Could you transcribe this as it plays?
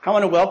I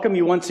want to welcome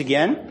you once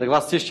again. Tak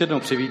vás chci ještě jednou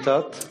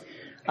přivítat.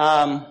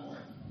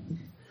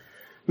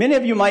 Many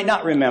of you might not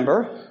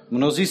remember.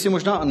 Mnozí si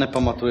možná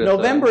nepamatujete.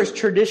 November is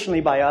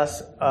traditionally by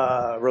us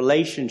a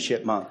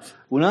relationship month.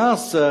 U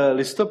nás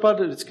listopad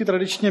vždycky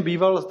tradičně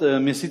býval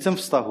měsícem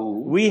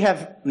vztahů. We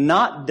have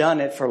not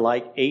done it for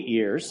like 8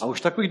 years. A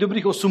už takových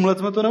dobrých 8 let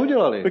jsme to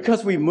neudělali.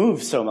 Because we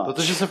move so much.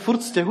 Protože se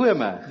furt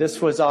stěhujeme.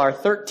 This was our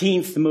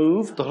 13th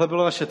move. Tohle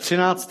bylo naše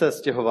 13.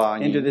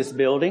 stěhování. Into this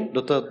building.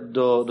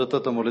 Do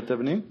této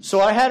modlitevny.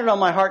 So I had it on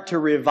my heart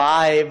to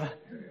revive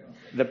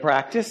the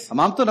practice. A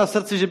mám to na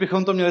srdci, že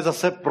bychom to měli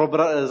zase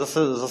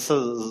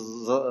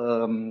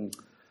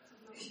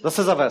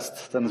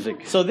zavést, ten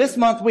zvyk. So this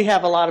month we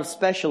have a lot of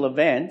special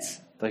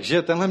events.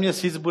 Takže tenhle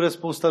měsíc bude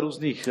spousta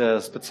různých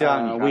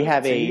speciálních We have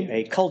akcí.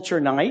 a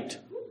culture night.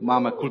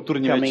 Máme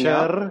kulturní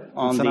večer,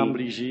 on se nám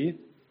blíží.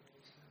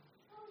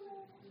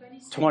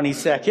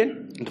 22nd.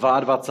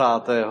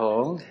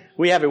 22.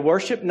 We have a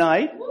worship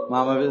night.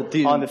 Máme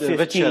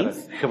večer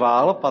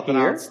chvál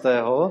 15.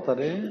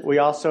 tady. We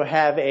also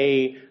have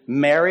a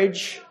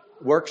marriage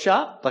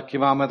workshop. Taky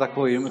máme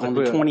takový on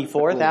the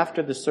 24th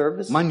after the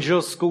service.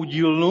 Manželskou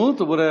dílnu,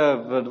 to bude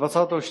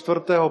 24.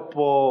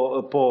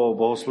 po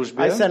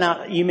bohoslužbě. I sent out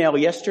email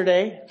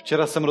yesterday.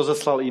 Včera jsem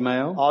rozeslal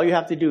e-mail. All you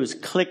have to do is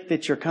click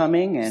that you're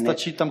coming and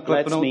stačí tam it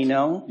lets me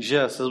know.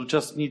 Že se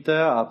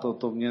zúčastníte a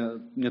to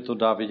mě to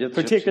dá vidět.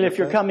 Particularly if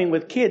you're coming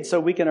with kids,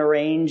 so we can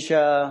arrange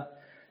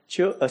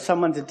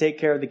someone to take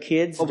care of the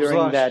kids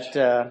during that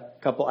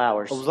couple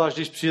hours. Obzvlášť,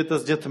 když přijdete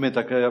s dětmi,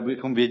 tak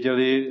abychom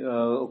věděli,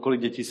 o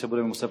kolik dětí se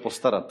budeme muset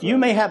postarat. You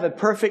may have a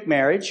perfect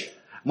marriage.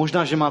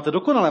 Možná, že máte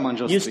dokonalé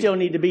manželství. You still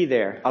need to be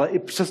there. Ale i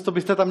přesto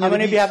byste tam měli být. How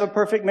many of you have a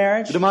perfect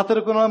marriage? Kdo máte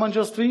dokonalé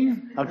manželství?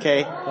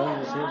 Okay.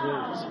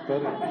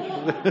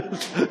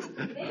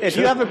 If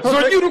you have a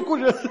perfect...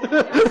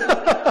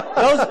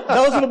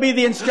 those will be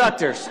the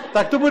instructors.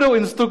 Tak to budou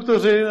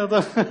instruktoři.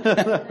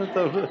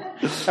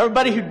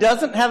 Everybody who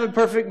doesn't have a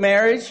perfect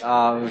marriage.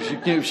 A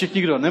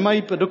všichni, kdo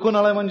nemají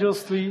dokonalé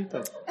manželství,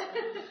 tak...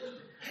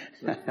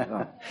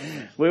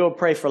 We will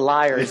pray for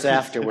liars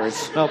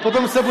afterwards. No,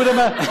 potom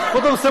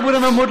se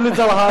budeme modlit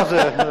za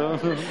lháře.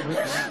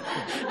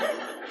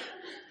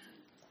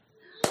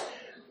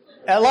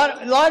 A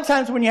lot of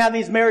times when you have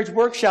these marriage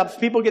workshops,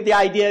 people get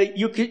the idea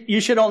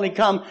you should only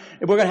come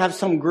if we're going to have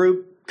some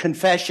group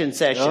confession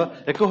session. Jo,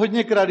 jako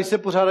hodněkrát, když se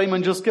pořádají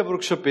manželské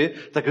workshopy,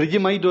 tak lidi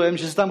mají dojem,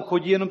 že se tam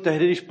chodí jenom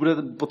tehdy, když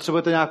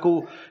potřebujete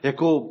nějakou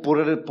jako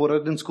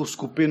poradenskou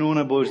skupinu,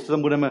 nebo že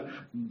tam budeme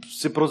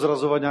si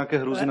prozrazovat nějaké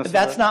hrůzy na sebe.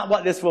 That's not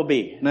what this will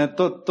be. Ne,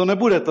 to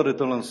nebude tady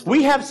tohle.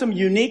 We have some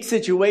unique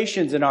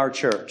situations in our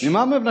church. My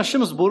máme v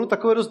našem sboru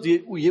takové dost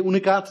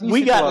unikátní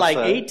situace. We got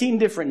like 18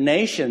 different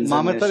nations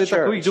máme in tady this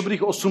church. takových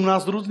dobrých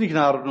 18 různých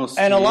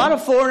národností. And a lot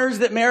of foreigners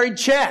that married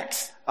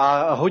Czechs.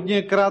 A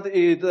hodněkrát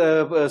i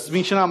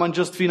smíšená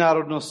manželství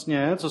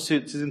národnostně, co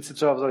si cizinci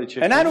třeba vzali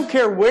Čechy. And I don't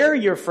care where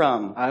you're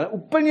from. A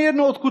úplně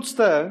jedno, odkud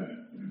jste.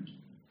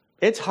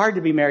 It's hard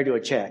to be married to a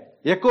Czech.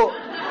 Jako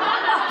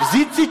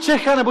vzít si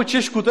Čecha nebo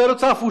Češku, to je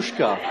docela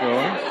fuška.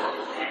 Jo?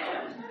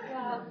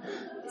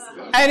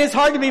 And it's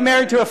hard to be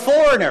married to a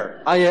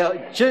foreigner.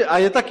 A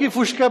je taky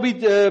fuška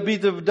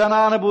být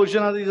vdaná nebo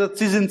žena za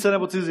cizince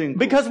nebo cizinku.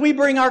 Because we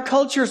bring our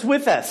cultures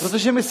with us.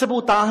 Protože my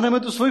sebou táhneme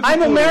tu svoji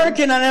kulturu. I'm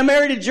American and I'm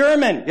married a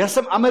German. Já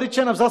jsem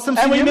Američan a vzal jsem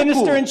si Němku. And we Němku.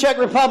 minister in Czech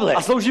Republic.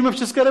 A sloužíme v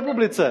České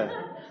republice.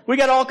 We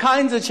got all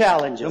kinds of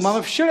challenges. No,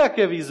 máme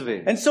všelijaké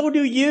výzvy. And so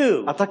do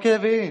you. A také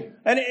vy.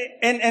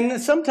 And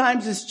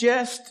sometimes it's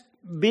just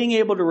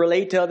being able to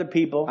relate to other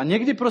people. A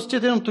někdy prostě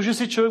jenom to, že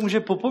si člověk může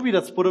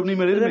popovídat s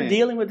podobnými lidmi. They're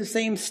dealing with the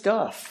same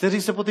stuff.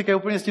 Kteří se potýkají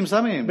úplně s tím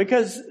samým.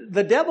 Because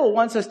the devil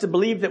wants us to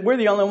believe that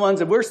we're the only ones,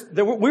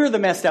 that we're the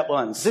messed up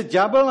ones.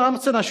 Ďábel nám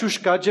chce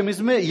našuškat, že my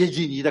jsme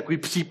jediní takový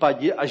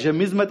případí a že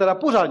my jsme teda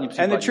pořádní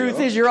případí. And the truth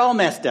is you're all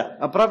messed up.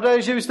 A pravda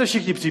je, že vy jste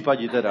všichni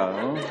případí teda.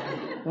 No?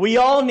 We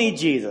all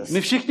need Jesus.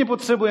 My všichni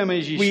potřebujeme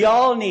Ježíše. We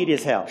all need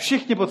his help.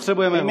 Všichni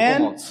potřebujeme jeho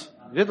pomoc.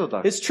 Je to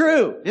tak. It's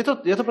true.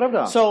 Je to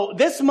pravda. So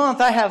this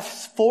month I have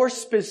 4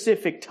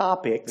 specific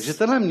topics. Takže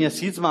tenhle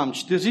měsíc mám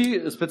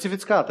 4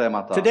 specifická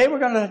témata. Today we're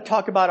going to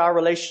talk about our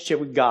relationship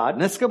with God.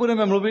 Dneska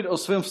budeme mluvit o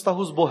svém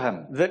vztahu s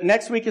Bohem. The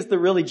next week is the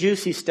really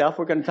juicy stuff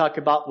we're going to talk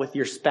about with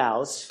your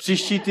spouse.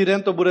 Příští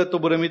týden to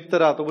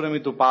bude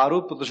mít tu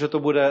páru, protože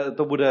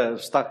to bude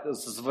vztah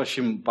s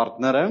vaším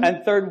partnerem. And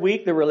third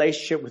week the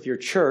relationship with your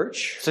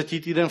church. Třetí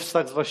týden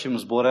vztah s vaším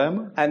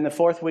sborem. And the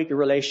fourth week the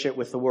relationship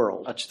with the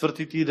world. A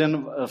čtvrtý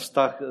týden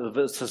vztah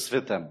se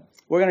světem.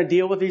 We're going to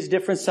deal with these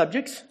different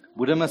subjects.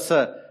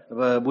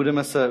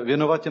 Budeme se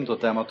věnovat těmto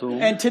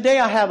tématům. And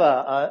today I have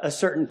a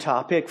certain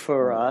topic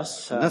for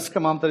us. Dneska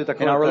mám tady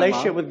takové téma. In our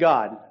relationship with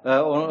God.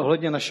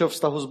 Ohledně našeho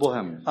vztahu s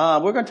Bohem.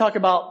 We're going to talk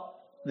about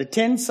the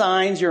 10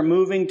 signs you're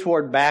moving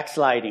toward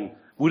backsliding.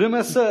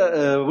 Budeme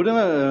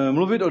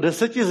mluvit o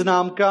 10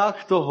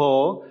 známkách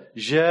toho,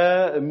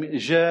 že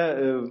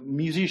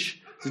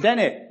míříš.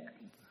 Zdeněk.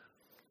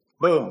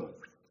 Boom.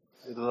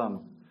 Je to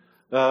tam.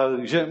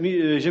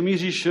 Že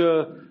míříš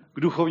k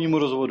duchovnímu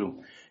rozvodu.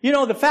 You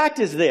know, the fact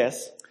is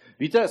this.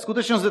 Víte,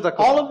 skutečnost je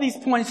taková. All of these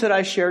points that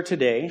I share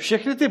today,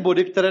 Všechny ty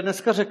body, které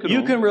dneska řeknu,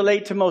 you can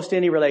relate to most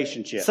any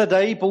relationship. se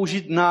dají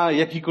použít na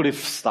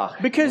jakýkoliv vztah.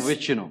 Because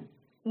Většinu.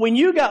 when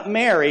you got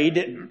married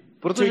to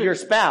Protože your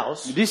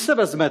spouse, když se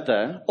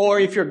vezmete, or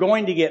if you're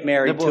going to get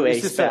married nebo to a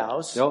jestli se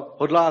spouse,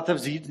 hodláte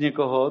vzít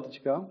někoho,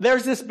 teďka,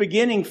 there's this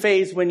beginning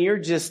phase when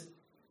you're just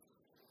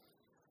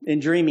in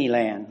dreamy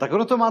land. tak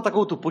ono to má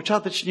takovou tu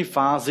počáteční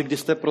fázi, kdy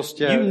jste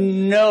prostě,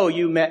 You know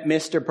you met Mr.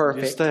 kdy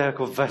Perfect, jste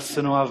jako ve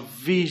snu a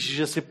víš,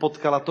 že si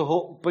potkala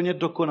toho úplně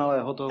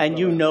dokonalého. Toho and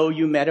you pravého. know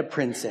you met a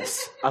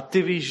princess. A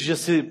ty víš, že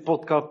si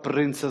potkal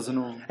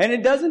princeznu. And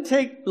it doesn't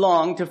take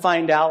long to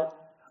find out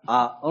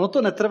A ono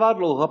to netrvá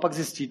dlouho a pak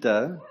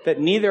zjistíte, that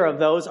neither of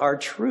those are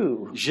true.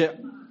 že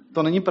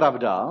to není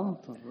pravda,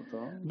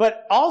 But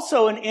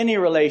also in any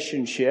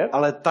relationship,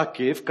 ale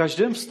taky v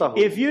každém vztahu,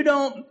 if you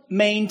don't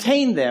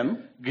maintain them,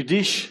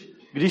 když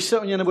se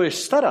o ně nebudeš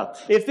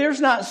starat, if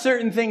there's not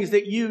certain things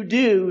that you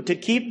do to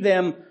keep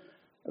them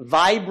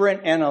vibrant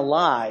and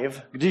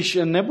alive, když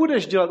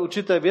nebudeš dělat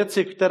určité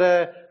věci,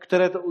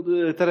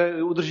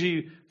 které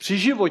udrží při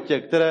životě,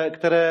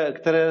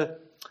 které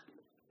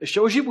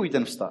ještě oživují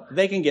ten vztah,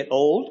 they can get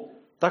old,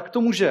 tak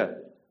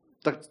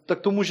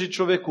to může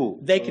člověku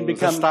they can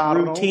become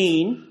zestárnout.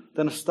 routine,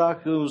 Ten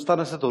vztah,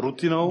 stane se to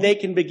rutinou, they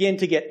can begin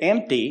to get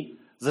empty,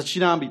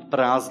 začíná být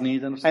prázdný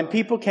ten vztah. and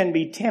people can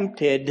be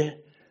tempted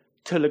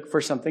to look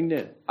for something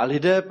new. A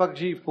lidé pak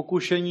žijí v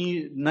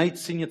pokušení najít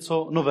si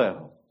něco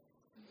nového.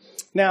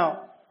 Now,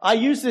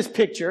 I use this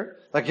picture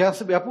Tak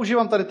já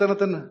používám tady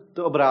ten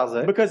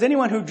obrázek, because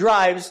anyone who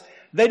drives,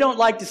 they don't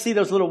like to see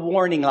those little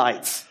warning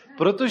lights.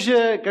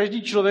 protože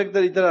každý člověk,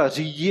 který teda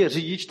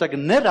řidič, tak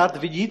nerad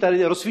vidí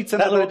tady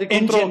rozsvícené That tady ty little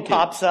engine kontrolky.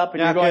 pops up and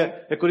you're going,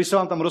 Jako když se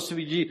vám tam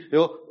rozsvítí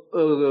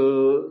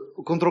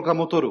kontrolka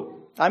motoru.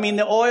 I mean,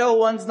 the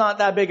oil one's not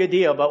that big a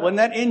deal, but when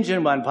that engine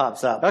one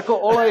pops up, Jako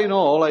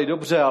olej,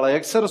 dobře, ale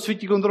jak se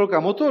rozsvítí kontrolka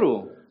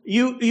motoru,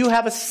 you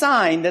have a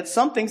sign that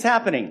something's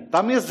happening,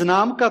 tam je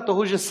známka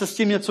toho, že se s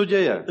tím něco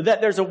děje. that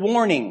there's a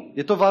warning.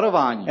 Je to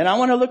varování. And I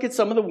want to look at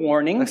some of the Tak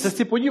warnings se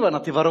chci podívat na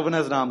ty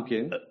varovné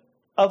známky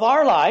of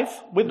our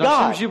life with v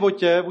našem God.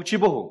 životě vůči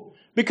Bohu.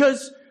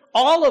 Because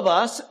all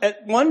of us at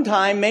one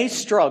time may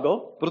struggle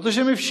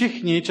Protože my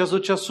všichni čas od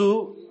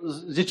času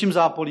s něčím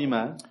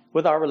zápolíme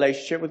with our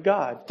relationship with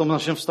God. v tom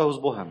našem vztahu s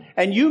Bohem.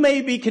 And you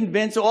may be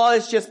convinced, oh,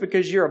 it's just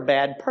because you're a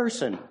bad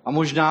person. A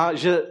možná,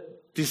 že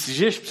ty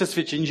žiješ v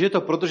přesvědčení, že je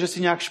to proto, že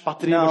jsi nějak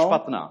špatný nebo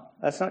špatná.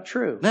 That's not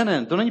true.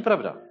 Ne, to není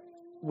pravda.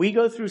 We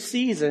go through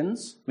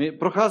seasons, My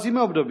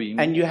procházíme obdobím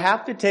and you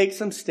have to take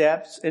some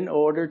steps in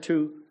order to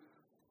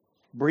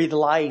breathe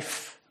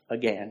life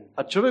again.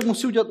 a člověk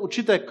musí udělat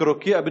určité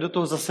kroky, aby do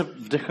toho zase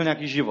vdechl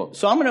nějaký život.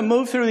 So I'm going to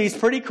move through these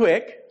pretty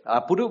quick.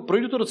 A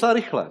projdu to docela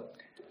rychle.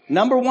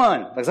 Number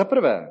one, Tak za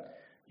prvé,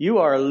 you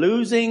are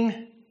losing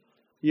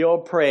your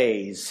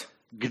praise.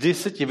 kdy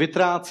se ti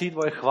vytrácí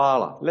tvoje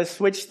chvála. Let's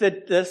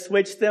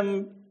switch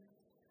them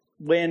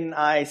when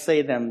I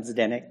say them,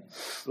 Zdeněk.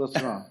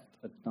 Prosím vás.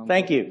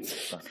 Thank you.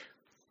 Tak.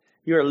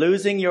 You are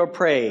losing your Jo,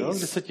 praise.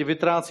 kdy se ti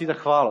vytrácí ta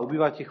chvála,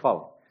 ubývá ti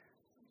chvála.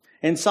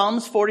 In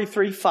Psalms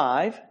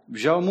 43:5, V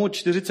Žalmu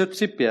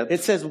 43:5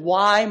 it says,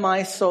 "Why,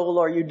 my soul,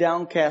 are you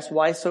downcast?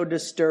 Why so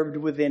disturbed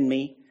within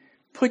me?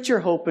 Put your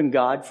hope in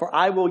God, for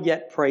I will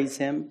yet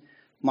praise him,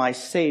 my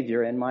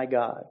Savior and my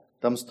God."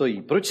 tam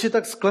stojí. Proč jsi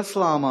tak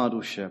skleslá, má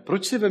duše?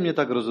 Proč jsi ve mně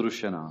tak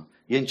rozrušená?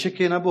 Jen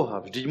čekej na Boha,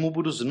 vždyť mu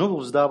budu znovu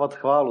vzdávat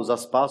chválu za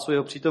spásu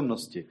jeho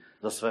přítomnosti,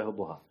 za svého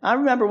Boha. I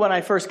remember when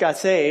I first got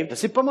saved, Já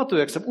si pamatuju,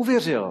 jak jsem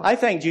uvěřil. I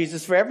thanked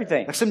Jesus for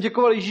everything. Tak jsem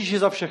děkoval Ježíši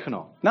za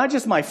všechno. Not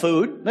just my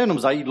food. Nejenom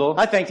za jídlo,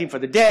 I thanked him for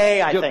the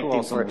day. I thanked děkoval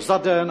him jsem for mu za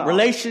den, a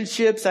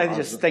relationships. I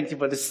just thanked him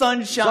for the za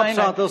sunshine.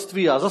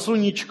 přátelství a za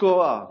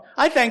sluníčko a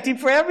I thanked him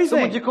for jsem mu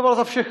everything. děkoval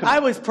za všechno.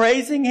 I was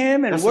praising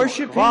him Já and jsem ho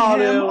worshiping him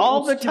chválil,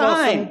 all the uctíval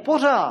jsem mu time.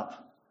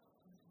 pořád.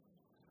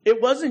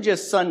 It wasn't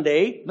just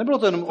Sunday Nebylo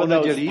to jenom for o those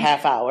nedělí,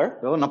 half hour.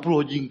 jo, na půl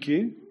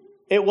hodinky.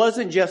 It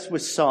wasn't just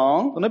with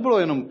song. To nebylo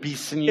jenom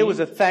písní. It was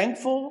a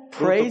thankful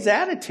praise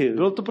attitude.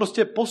 Byl to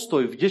prostě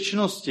postoj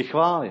vděčnosti,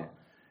 chvály.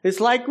 It's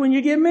like when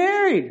you get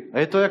married. A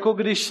je to jako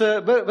když se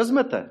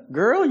vezmete.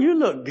 Girl, you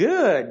look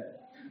good.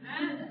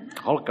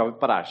 Holka,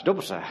 vypadáš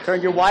dobře. Turn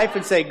to your wife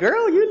and say,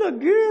 girl, you look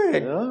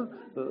good. Jo?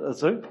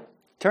 Co?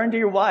 Turn to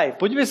your wife.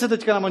 Podívej se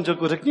teďka na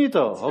manželku, řekni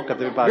to. Holka,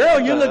 ty vypadáš Girl,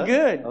 dobře. you look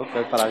good. Holka,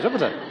 vypadáš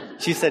dobře.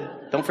 She said,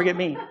 don't forget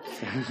me.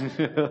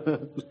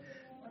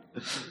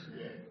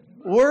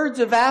 Words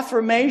of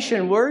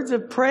affirmation, words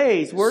of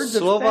praise, words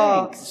of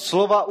thanks.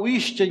 Slova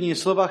ujištění,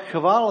 slova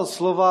chval,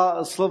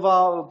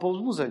 slova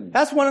povzbuzení.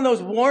 That's one of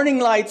those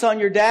warning lights on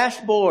your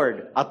dashboard.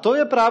 A to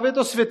je právě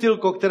to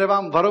světilko,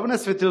 varovné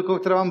světilko,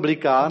 které vám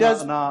bliká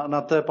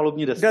na té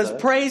palubní desce. Does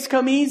praise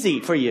come easy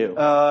for you?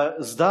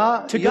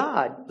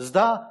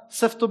 Zdá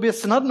se v tobě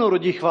snadno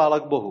rodí chvála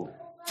k Bohu.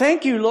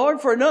 Thank you,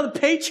 Lord, for another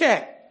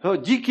paycheck.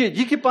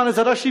 Díky, Pane,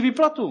 za další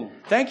výplatu.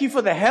 Thank you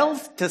for the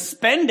health to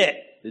spend it.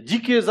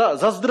 Díky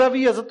za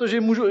zdraví a za to,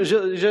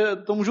 že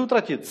to můžu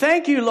utratit.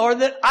 Thank you, Lord,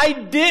 that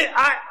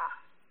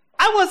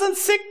I wasn't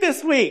sick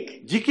this week.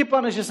 Díky,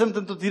 Pane, že jsem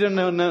tento týden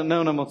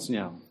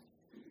neonemocněl.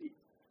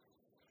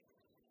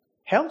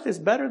 Health is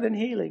better than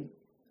healing.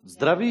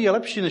 Zdraví je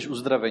lepší než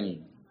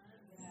uzdravení.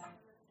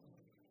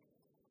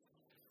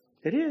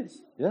 It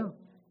is. Yeah.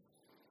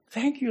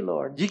 Thank you,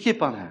 Lord. Díky,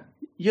 Pane.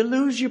 You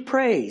lose your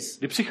praise.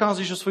 Kdy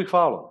přicházíš o svůj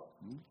chválu.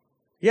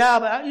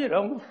 Yeah, but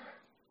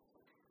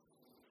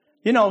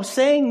you know,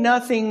 saying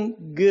nothing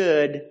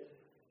good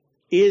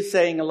is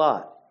saying a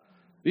lot.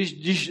 Víš,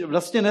 když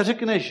vlastně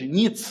neřekneš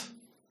nic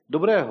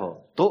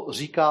dobrého, to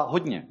říká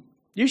hodně.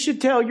 You should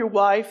tell your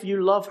wife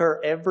you love her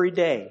every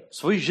day.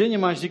 Svojí ženě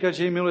máš říkat,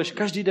 že ji miluješ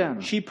každý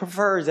den. She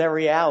prefers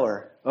every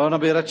hour. A ona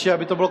by radši,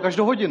 aby to bylo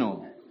každou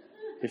hodinu.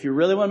 If you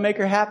really want to make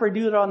her happy,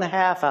 do it on the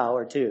half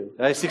hour too.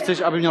 A jestli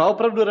chceš, aby měla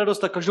opravdu radost,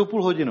 tak každou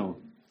půl hodinu.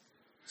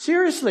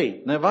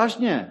 Seriously. Ne,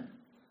 vážně.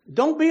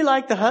 Don't be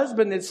like the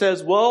husband that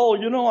says, well,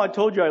 you know, I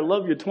told you I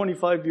love you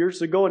 25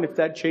 years ago, and if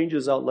that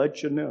changes, I'll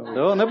let you know.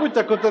 Jo, nebuď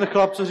jako ten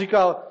chlap, co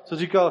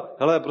říkal,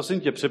 hele, prosím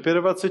tě, před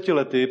 25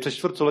 lety, před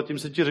čtvrtletím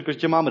jsem ti řekl, že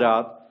tě mám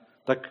rád,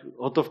 tak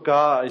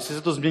hotovka, a jestli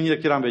se to změní, tak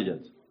ti dám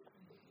vědět.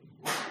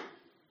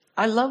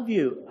 I love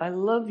you.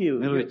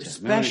 Miluji You're tě,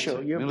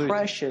 special. You're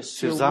precious.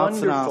 Jsi You're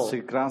vzácná, wonderful.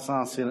 jsi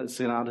krásná,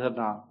 jsi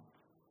nádherná.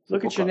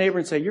 Look at your neighbor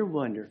and say, you're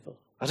wonderful.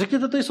 A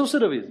řekněte to i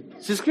sousedovi.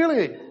 Jsi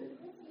skvělý.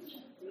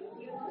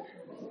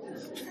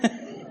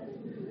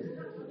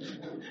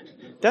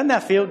 Doesn't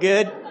that feel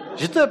good?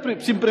 Že to je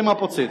prima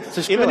pocit.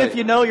 Jsi skvělý. Even if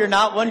you know you're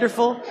not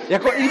wonderful?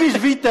 Jako i když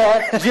víte,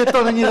 že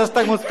to není zase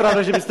tak moc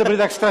pravda, že byste byli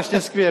tak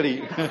strašně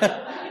skvělí.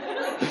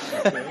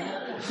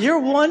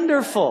 You're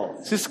wonderful.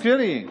 Jsi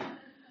skvělý.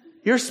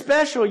 You're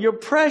special. You're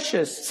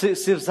precious.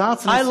 Jsi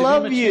vzácný, I jsi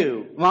love výjimečný.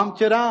 you. Mám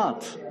tě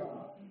rád.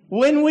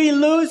 When we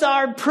lose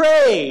our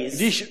praise,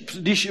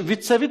 Když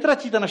se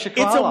vytratí ta naše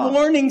it's a chvála,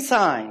 warning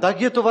sign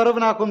tak je to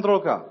varovná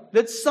kontrolka.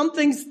 that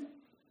something's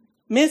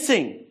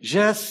missing.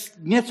 Že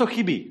něco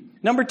chybí.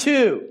 Number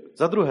 2,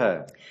 Za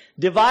druhé,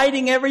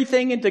 dividing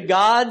everything into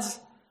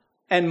God's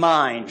and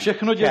mine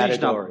všechno dělíš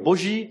na categories.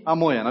 boží a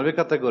moje, na dvě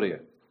kategorie.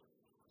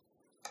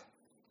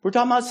 We're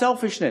talking about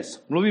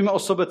selfishness. Mluvíme o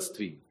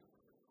sobectví.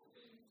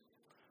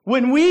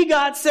 When we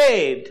got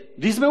saved,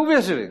 Když jsme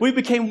uvěřili, we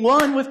became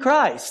one with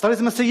Christ. stali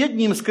jsme se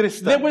jedním s There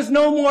Kristem. was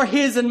no more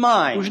his and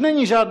mine. Už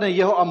není žádné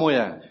jeho a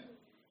moje.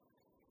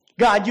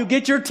 God, you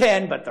get your 10,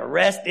 but the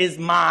rest is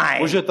mine.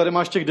 Bože, tady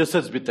máš těch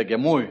 10, zbytek je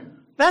můj.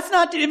 That's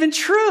not even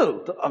true.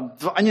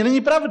 To ani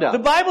není pravda. The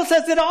Bible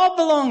says it all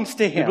belongs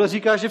to him. Bible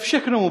říká, že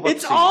všechno mu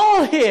It's patří.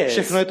 all his.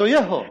 Všechno je to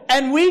jeho.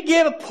 And we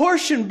give a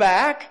portion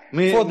back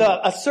My- for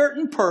a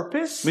certain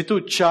purpose.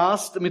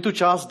 My tu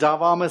část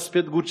dáváme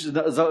zpět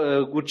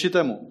k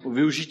určitému,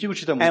 využití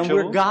určitému And we're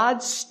účelu.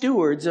 God's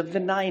stewards of the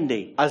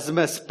 90. A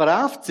jsme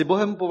správci,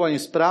 Bohem povolení,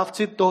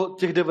 správci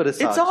těch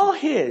 90. It's all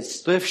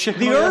his. To je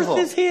všechno The earth jeho.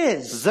 is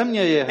his. Země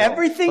je jeho.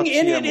 Everything Patří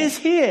in it jemu.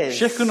 is his.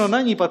 Všechno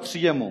na ní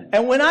patří jemu.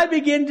 And when I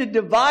begin to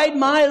divide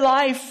my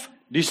life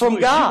Když from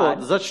svůj život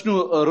God,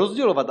 začnu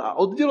rozdělovat a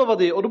oddělovat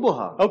jej od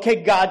Boha. okay,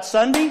 God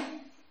Sunday,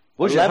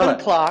 Bože, 11 hele,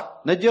 o'clock,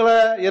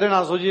 neděle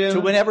 11 hodin,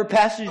 to whenever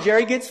Pastor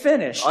Jerry gets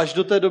finished, až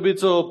do té doby,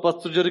 co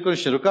pastor Jerry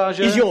konečně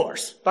dokáže, is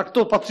yours. tak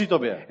to patří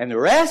tobě. And the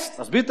rest,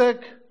 A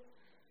zbytek?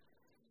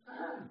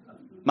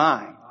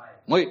 mine.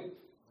 Můj.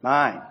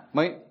 Mine.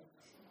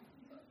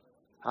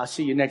 I'll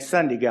see you next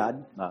Sunday, God.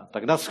 No,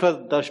 tak naschle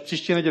až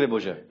příští neděli,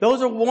 Bože.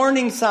 Those are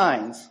warning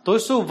signs. To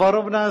jsou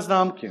varovné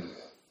známky.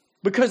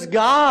 Because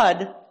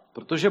God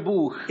Protože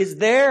Bůh is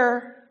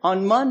there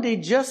on Monday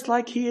just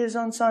like he is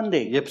on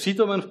Sunday. je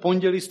přítomen v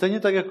pondělí stejně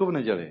tak jako v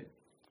neděli.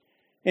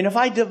 And if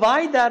I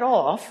divide that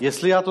off,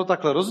 Jestli já to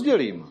takhle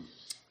rozdělím,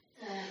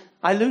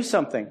 I lose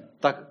something.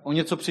 tak o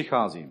něco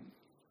přicházím.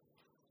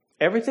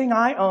 Everything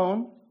I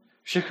own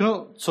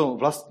Všechno, co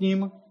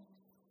vlastním,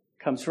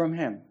 comes from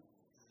him.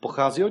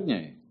 pochází od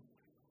něj.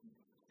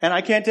 And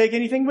I can't take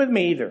anything with me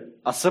either.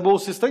 A sebou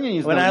si stejně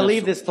nic When I leave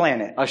neodnesu, this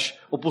planet, až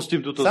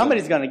opustím tuto zem.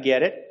 somebody's going to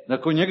get it,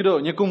 Jako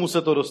někomu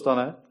se to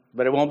dostane,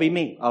 but it won't be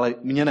me. ale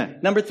mně ne.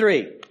 Number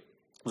 3,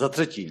 Za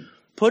třetí,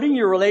 putting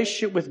your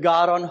relationship with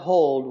God on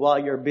hold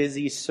while you're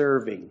busy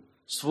serving.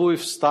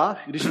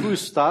 když svůj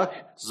vztah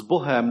s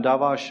Bohem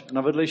dáváš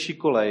na vedlejší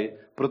kolej,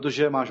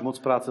 protože máš moc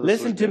práce ve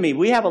Listen to službě. me.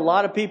 We have a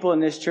lot of people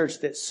in this church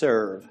that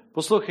serve.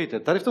 Poslouchejte,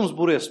 tady v tom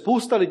sboru je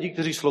spousta lidí,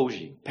 kteří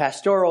slouží.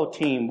 Pastoral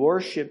team,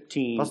 worship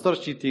team,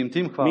 Pastorčí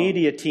tým chvál,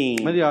 media team,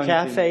 mediální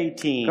cafe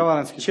team,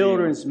 kavárenský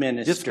children's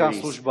tým, dětská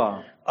ministries,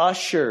 služba,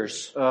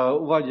 ushers.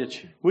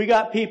 uváděči. We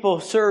got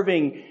people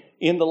serving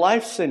in the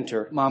Life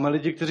Center. Máme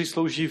lidi, kteří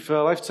slouží v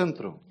Life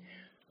Centru. A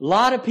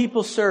lot of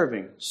people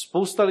serving.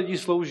 Spousta lidí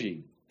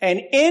slouží. And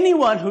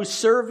anyone who's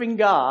serving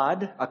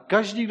God A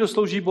každý, kdo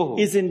slouží Bohu,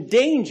 is in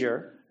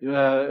danger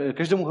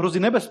každému hrozí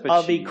of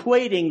nebezpečí,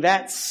 equating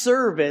that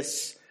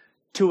service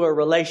to a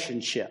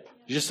relationship.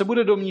 že se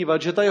bude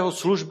domnívat, že ta jeho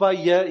služba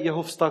je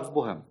jeho vztah s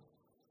Bohem.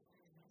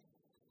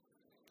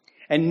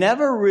 And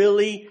never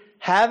really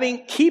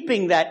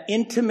keeping that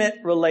intimate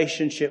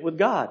relationship with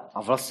God.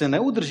 A vlastně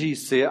neudrží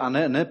si a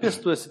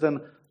nepěstuje si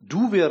ten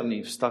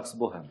důvěrný vztah s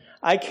Bohem.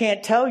 I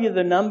can't tell you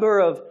the number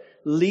of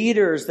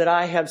leaders that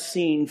I have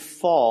seen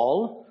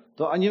fall.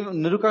 To ani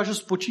nedokážu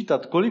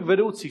spočítat, kolik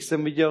vedoucích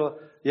jsem viděl,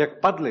 jak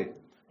padli.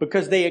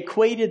 Because they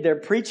equated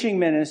their preaching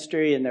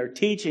ministry and their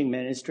teaching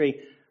ministry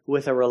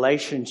with a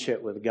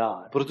relationship with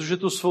God. Protože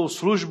tu svou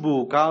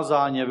službu,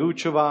 kázání a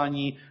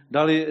vyučování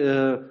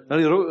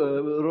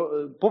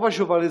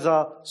považovali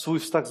za svůj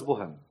vztah s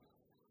Bohem.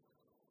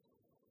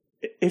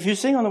 If you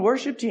sing on the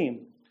worship team,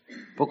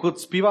 pokud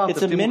zpíváte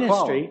v týmu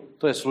chvály,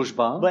 to je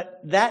služba,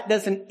 but that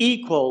doesn't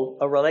equal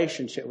a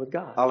relationship with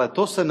God. Ale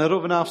to se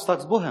nerovná vztah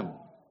s Bohem.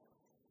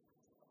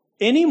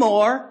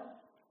 Anymore,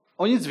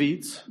 o nic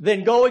víc,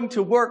 then going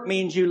to work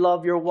means you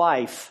love your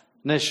wife.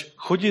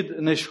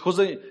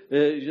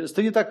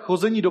 Stejně tak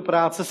chození do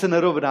práce se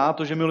nerovná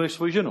to, že miluješ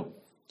svoji ženu.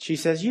 She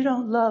says, you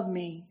don't love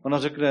me. Ona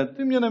řekne,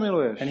 ty mě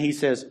nemiluješ. And he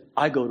says,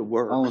 I go to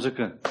work. A on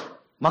řekne,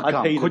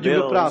 makám, chodím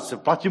do práce,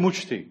 platím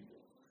účty.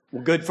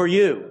 Well, good for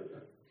you.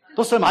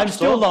 To jsem I'm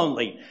still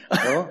lonely.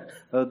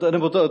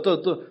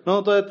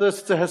 To je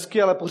sice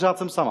hezky, ale pořád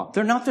jsem sama.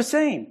 They're not the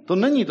same. To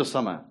není to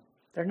samé.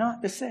 They're not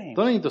the same.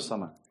 To není to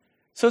samé.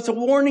 So it's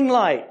a warning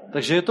light.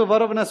 Takže je to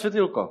varovné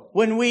světýlko.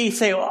 When we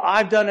say, oh,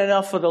 I've done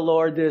enough for the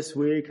Lord this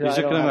week. Když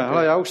řekneme,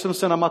 hele, já už jsem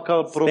se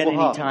namakal pro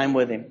Boha. Time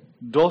with him.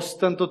 Dost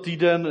tento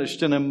týden,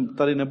 ještě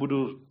tady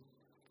nebudu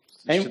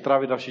ještě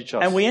trávit další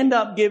čas. And we end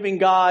up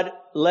giving God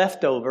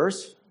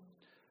leftovers.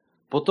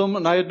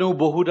 Potom najednou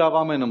Bohu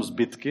dáváme jenom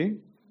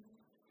zbytky.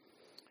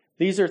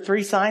 These are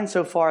 3 signs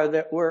so far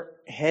that we're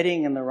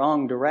heading in the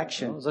wrong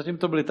direction. No, zatím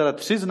to byly teda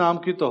 3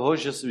 známky toho,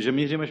 že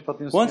míříme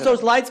špatným směrem. Once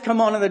those lights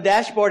come on the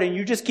dashboard and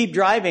you just keep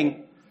driving.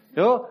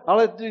 Jo,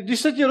 ale když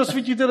se ti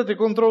rozsvítí ty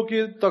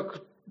kontrolky, tak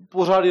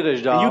pořád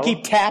jdeš dál. You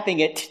keep tapping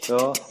it.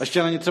 Jo,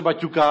 ještě na ně třeba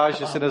ťukáš,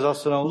 že si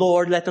nezasnou.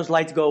 Lord, let those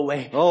lights go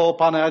away. No,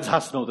 Pane, ať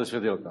zhasnou ty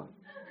světýlka.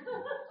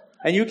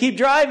 And you keep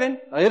driving.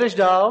 A jedeš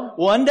dál.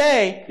 One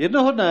day,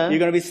 jednoho dne, you're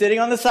going to be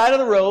sitting on the side of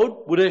the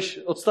road. Budeš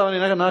odstavený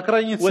na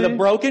krajnici. With a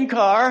broken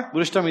car.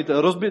 Budeš tam mít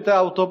rozbité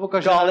auto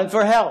pokaždé. Calling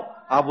for help.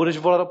 A budeš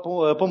volat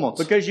pomoc.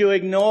 Because you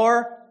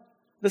ignore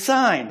the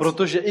signs.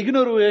 Protože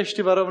ignoruješ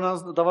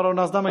ta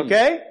varovná znamení.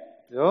 Okay?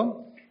 Jo?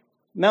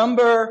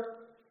 Number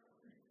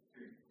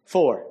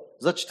 4.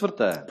 Za 4.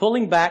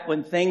 Pulling back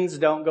when things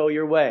don't go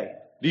your way.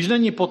 Když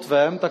není po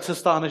tvém, tak se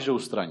stáhneš do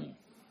ústraní.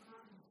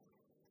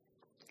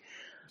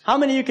 How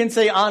many you can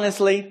say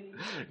honestly?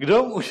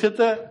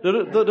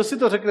 Kdo si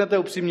to řeknete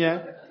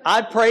upřímně?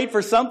 I prayed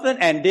for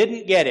something and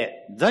didn't get it.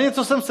 Za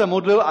něco jsem se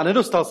modlil a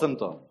nedostal jsem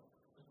to.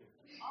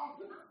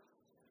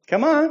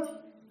 Come on.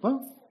 No.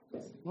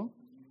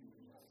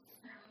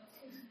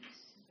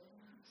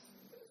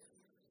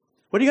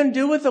 What are you going to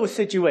do with those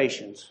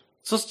situations?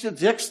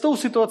 Jak s tou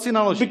situací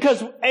naložíš?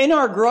 Because in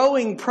our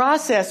growing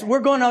process,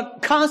 we're going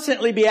to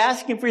constantly be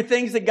asking for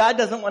things that God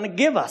doesn't want to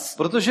give us.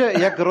 Protože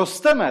jak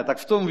rosteme, tak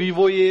v tom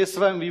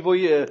svém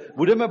vývoji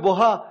budeme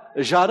Boha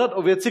žádat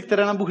o věci,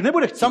 které nám Bůh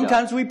nebude chtít.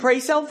 Sometimes we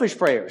pray selfish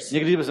prayers.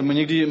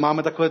 Někdy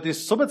máme takové ty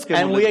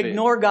sobecké modlitby. And we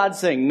ignore God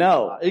saying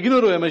no. A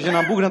ignorujeme, že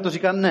nám Bůh na to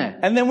říká ne.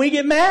 And then we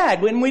get mad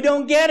when we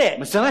don't get it.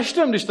 My se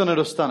naštveme, když to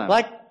nedostaneme.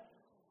 Like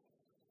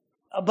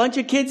a bunch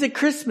of kids at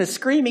Christmas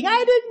screaming, I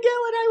didn't get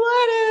what I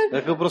wanted.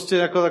 Jako prostě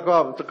jako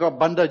taková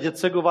banda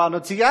děcek o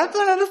Vánocích, já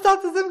to nedostal,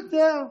 co jsem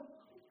chtěl.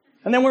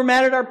 And then we're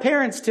mad at our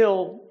parents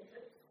till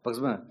pak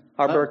jsme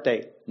our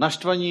birthday.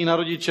 Naštvaní na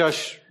rodiče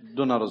až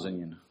do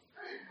narozenin.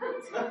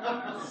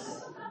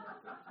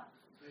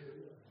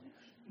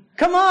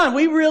 Come on,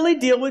 we really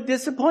deal with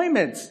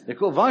disappointments.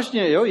 Jako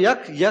vážně, jo,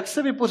 jak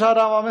se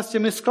vypořádáváme s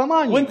těmi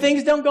zklamáními? When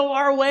things don't go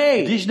our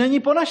way. Když není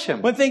po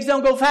našem. When things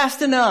don't go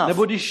fast enough.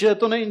 Nebo když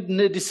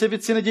se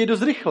věci nedějí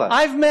dost rychle.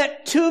 I've met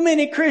too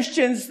many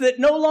Christians that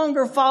no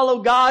longer follow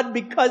God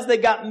because they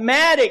got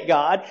mad at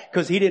God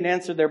because he didn't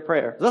answer their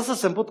prayer. Zase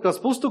jsem potkal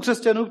spoustu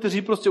křesťanů,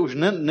 kteří prostě už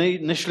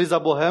nešli za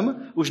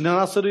Bohem, už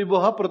nenásledují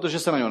Boha, protože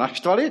se na něho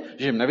naštvali,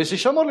 že jim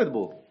nevyslyšel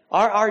modlitbu.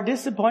 Are our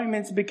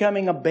disappointments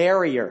becoming a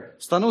barrier?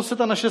 Stanou se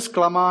ta naše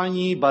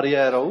zklamání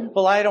bariérou?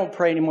 Well, I don't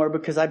pray anymore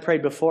because I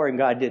prayed before and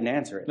God didn't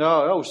answer it.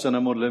 Já už se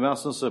nemodlím, já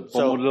jsem se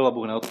pomodlil a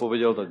Bůh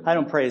neodpověděl. Tak I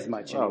don't pray as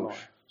much anymore.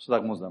 Už se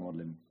tak moc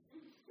nemodlím.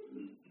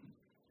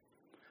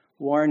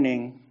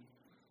 Warning.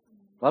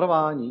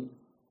 Varování.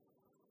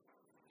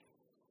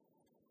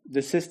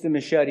 The system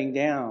is shutting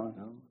down.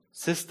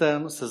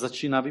 Systém se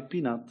začíná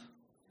vypínat.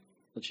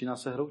 Začíná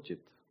se hroutit.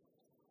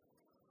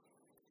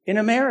 In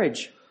a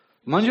marriage.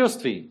 V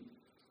manželství.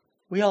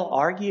 We all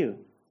argue.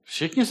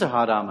 Všichni se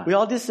hádáme. We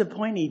all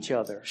disappoint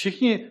each other.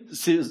 Všichni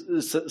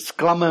se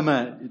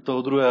zklameme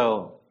toho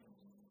druhého.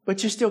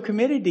 But you're still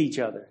committed to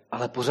each other.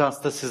 Ale pořád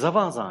jste si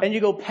zavázáni. And you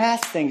go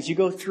past things, you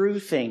go through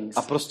things.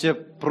 A prostě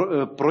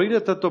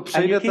projdete to,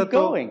 přejdete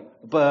to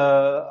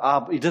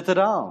a jdete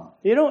dál.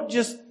 You don't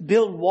just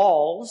build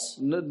walls.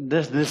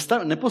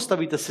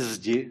 Nepostavíte si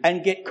zdi.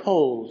 And get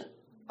cold.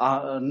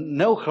 A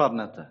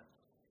neochladnete.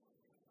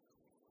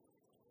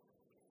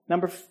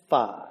 Number 5.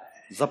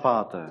 Za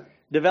 5.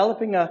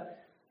 Developing a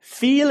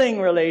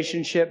feeling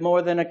relationship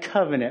more than a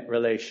covenant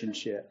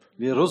relationship.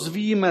 My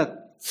rozvíjíme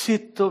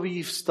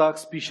citový vztah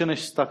spíše než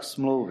vztah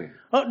smlouvy.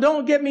 Oh,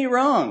 don't get me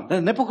wrong.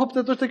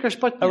 Nepochopte to teďka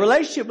špatně. A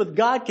relationship with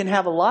God can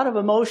have a lot of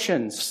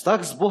emotions,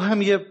 Vztah s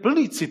Bohem je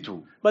plný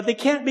citů, but they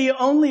can't be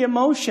only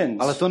emotions.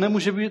 ale to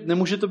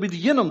nemůže to být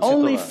jenom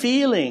Only citové.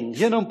 feelings.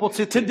 Jenom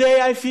pocity.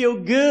 Today I feel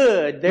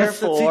good, Dnes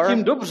se cítím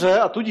therefore dobře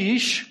a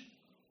tudíž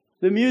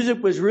the music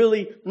was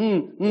really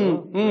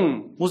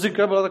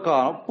muzika byla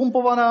taková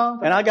pumpovaná.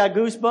 and I got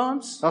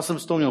goosebumps Já jsem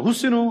z toho měl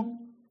husinu,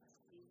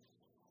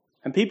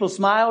 and people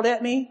smiled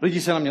at me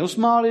lidi se na mě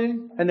usmáli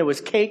and there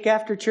was cake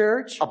after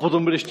church. a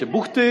potom byly ještě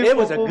buchty. It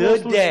was a po good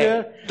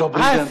bohoslužbě. day.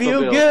 Dobrý I den to feel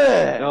byl.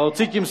 good. Jo,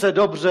 cítím se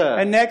dobře.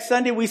 And next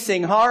Sunday we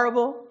sing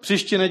horrible.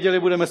 Příští neděli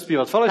budeme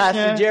zpívat Pastor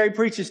falešně. Jerry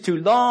preaches too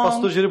long.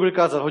 Pastor Jerry bude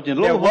kázat hodně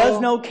There dlouho.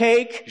 was no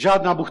cake.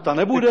 Žádná buchta The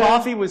nebude.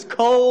 coffee was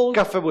cold.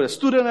 Kafe bude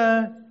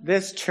studené.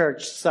 This church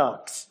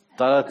sucks.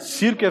 Ta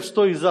církev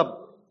stojí za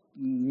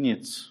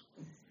nic.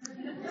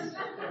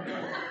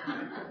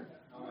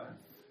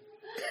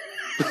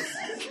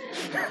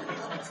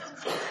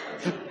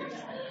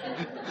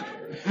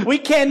 We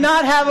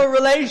cannot have a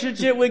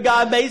relationship with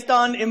God based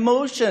on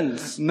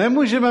emotions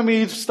Nemůžeme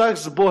mít vztah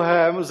s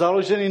Bohem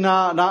založený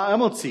na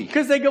emocích.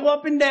 because they go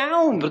up and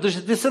down.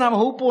 Protože ty se nám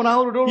houpou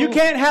nahoru dolů. You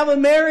can't have a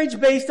marriage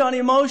based on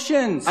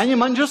emotions. Ani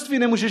manželství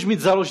nemůžeš mít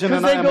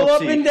založené na Because they go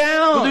up emocích. and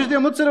down. Protože ty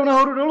emoce jdou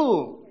nahoru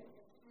dolů.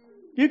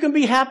 You can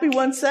be happy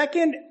one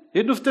second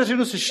Jednu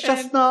vteřinu jsi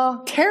šťastná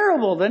and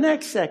terrible the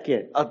next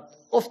second. a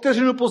o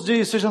vteřinu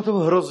později jsi na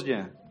tom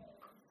hrozně.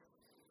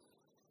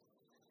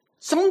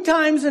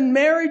 Sometimes in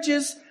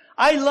marriages,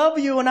 I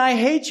love you and I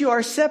hate you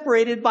are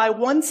separated by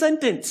one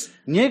sentence.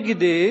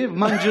 Někdy v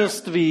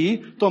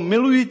manželství to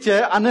miluji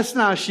tě a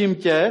nesnáším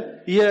tě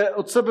je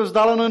od sebe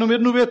vzdáleno jenom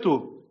jednu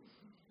větu.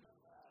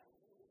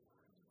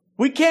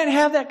 We can't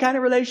have that kind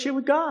of relationship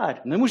with God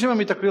Nemůžeme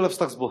mít takovýhle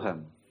vztah s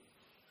Bohem.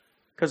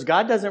 because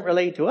God doesn't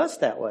relate to us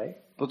that way.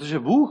 Protože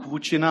Bůh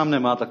vůči nám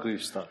nemá takový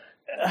vztah.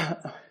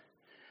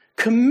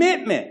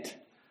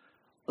 Commitment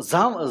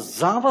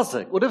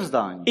Závazek,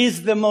 odevzdání. is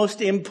the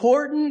most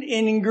important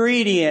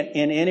ingredient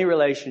in any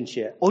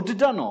relationship.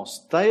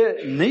 Oddanost, ta je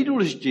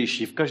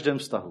nejdůležitější v každém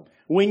vztahu.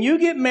 When you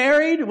get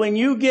married, when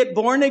you get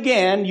born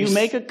again, you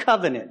make a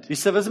covenant. Když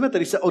se vezmete,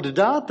 když se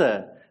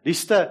oddáte, když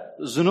jste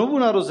znovu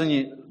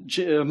narozeni,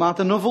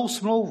 máte novou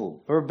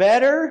smlouvu. For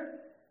better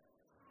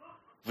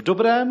V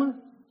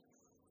dobrém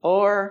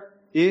or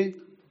i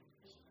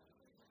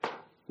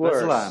ve worse.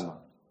 zlém.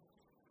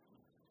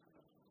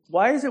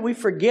 Why is it we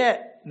forget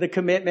the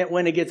commitment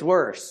when it gets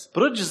worse?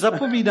 Proč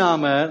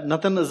zapomínáme na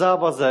ten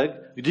závazek,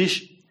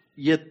 když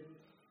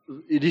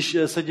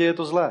se děje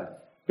to zlé?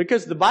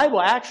 Because the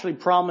Bible actually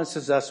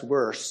promises us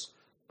worse.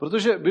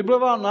 Protože Bible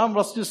nám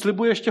vlastně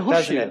slibuje ještě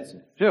horší Doesn't it?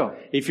 věci. Že jo?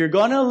 If you're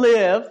going to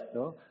live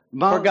Jo?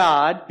 for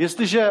God,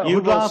 Jestliže you will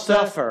hodláte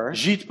suffer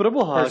žít pro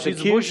Boha, žít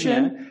persecution,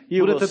 zbožně,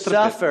 you budete will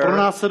trpět suffer,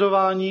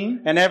 pronásledování,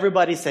 and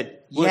everybody said,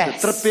 budete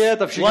yes,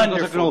 trpět a všichni to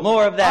wonderful, řeknou,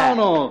 more of that.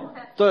 ano,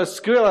 to je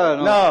skvělé.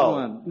 No,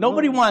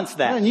 nobody wants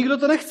Ne, that. nikdo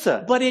to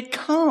nechce. But it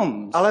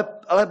comes.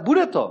 Ale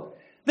bude to.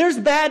 There's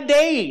bad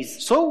days.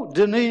 Jsou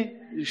dny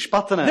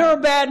špatné. There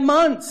are bad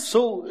months.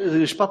 Jsou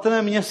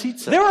špatné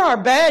měsíce. There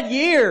are bad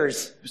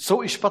years.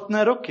 Jsou i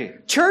špatné roky.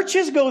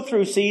 Churches go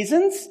through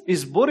seasons. I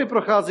sbory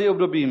procházejí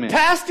obdobími.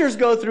 Pastors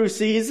go through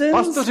seasons.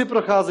 Pastoři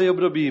procházejí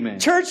obdobími.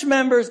 Church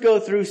members go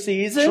through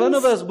seasons.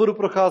 Členové sboru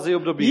procházejí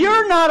obdobími.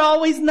 You're not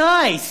always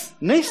nice.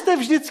 Nejste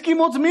vždycky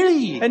moc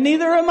milí. And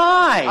neither am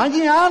I.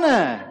 Ani já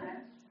ne.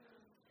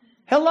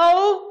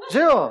 Hello? Že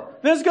jo?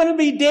 There's going to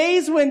be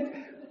days when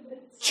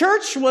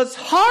church was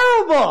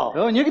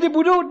horrible. Jo, někdy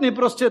budou dny,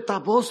 prostě ta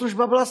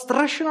bohoslužba byla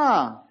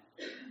strašná.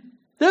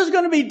 There's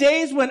going to be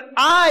days when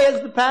I,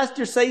 as the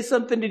pastor, say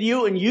something to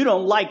you and you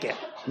don't like it.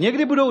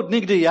 Někdy budou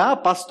dny, kdy já,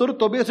 pastor,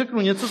 tobě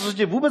řeknu něco, co se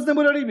ti vůbec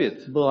nebude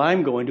líbit. Well,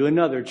 I'm going to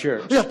another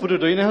church. Já půjdu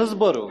do jiného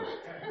sboru.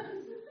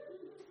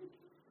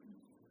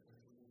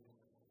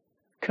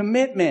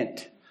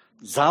 Commitment.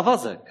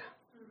 Závazek.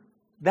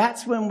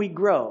 That's when we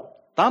grow.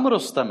 Tam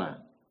rosteme.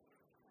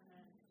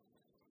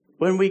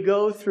 When we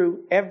go through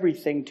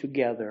everything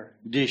together.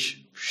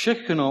 Když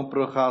všechno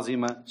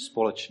procházíme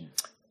společně.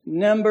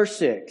 Number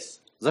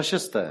 6. Za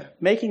šesté.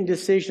 Making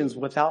decisions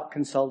without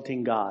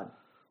consulting God.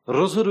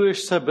 Rozhoduješ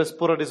se bez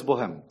porady s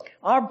Bohem.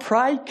 Our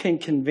pride can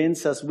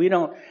convince us we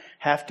don't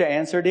have to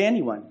answer to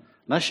anyone.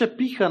 Naše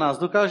pýcha nás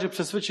dokáže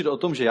přesvědčit o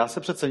tom, že já se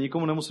přece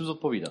nikomu nemusím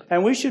zodpovídat.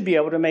 And we should be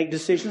able to make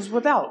decisions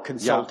without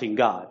consulting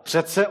God.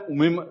 Přece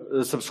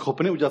jsem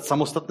schopný udělat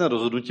samostatné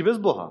rozhodnutí bez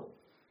Boha.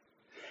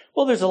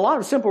 Well, there's a lot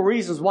of simple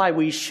reasons why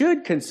we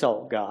should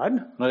consult God.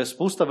 No je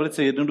spousta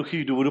velice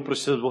jednoduchých důvodů, proč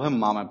se s Bohem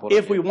máme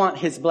poradit. If we want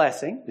his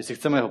blessing, Jestli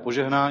chceme jeho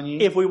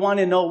požehnání, if we want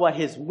to know what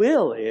his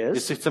will is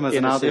jestli chceme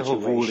in a znát jeho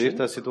vůli v situation,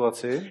 té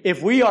situaci,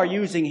 if we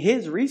are using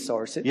his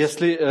resources,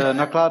 jestli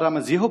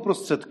nakládáme z jeho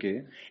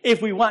prostředky,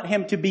 if we want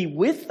him to be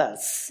with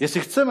us, jestli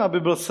chceme, aby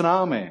byl s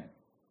námi,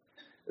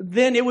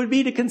 then it would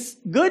be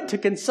good to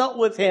consult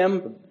with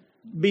him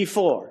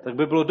before. tak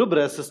by bylo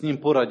dobré se s ním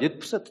poradit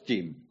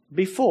předtím.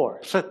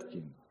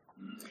 Předtím.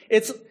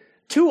 It's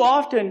too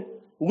often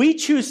we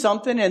choose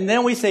something and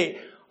then we say,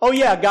 oh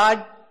yeah,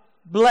 God,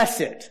 bless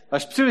it.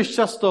 Až příliš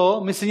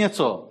často my si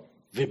něco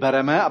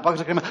vybereme a pak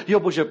řekneme, jo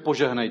Bože,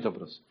 požehnej to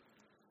prostě.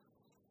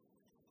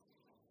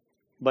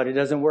 But it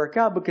doesn't work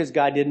out because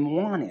God didn't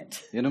want it.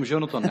 Jenomže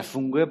ono to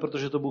nefunguje,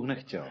 protože to Bůh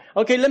nechtěl.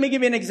 Okay, let me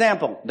give you an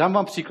example. Dám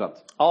vám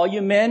příklad. All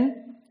you men,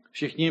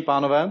 Všichni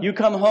pánové, you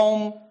come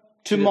home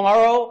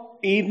tomorrow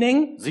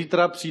evening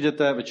zítra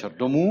přijdete večer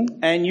domů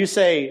and you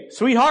say,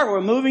 sweetheart,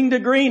 we're moving to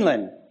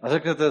Greenland. a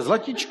řeknete,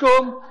 zlatíčko,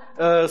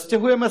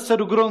 stěhujeme se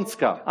do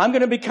Grónska. I'm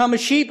going to become a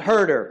sheep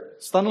herder.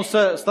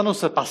 Stanu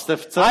se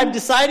pastevcem. I've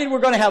decided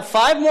we're going to have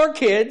 5 more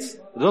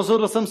kids.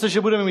 Rozhodl jsem se,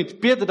 že budeme mít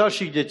 5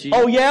 dalších dětí.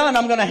 Oh yeah, and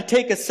I'm going to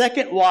take a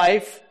second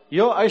wife.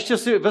 Jo, a ještě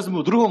si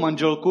vezmu druhou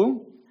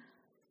manželku.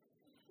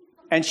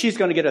 And she's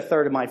going to get a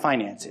third of my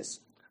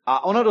finances.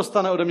 A ona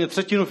dostane ode mě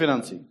 1/3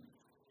 financí.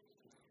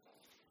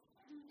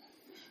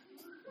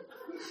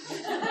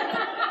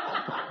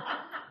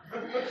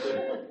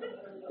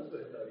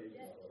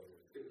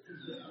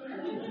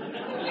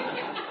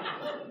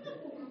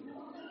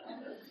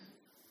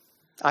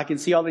 I can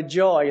see all the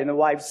joy in the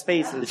wife's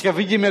faces. Teďka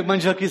vidím, jak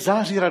manželky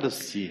září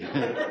radostí.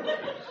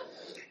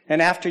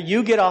 And after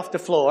you get off the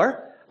floor,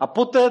 A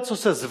poté, co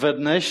se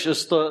zvedneš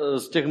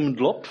z těch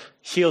mdlob,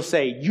 she'll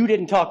say, you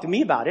didn't talk to me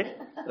about it.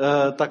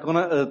 tak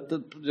ona,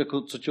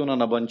 jako co ti ona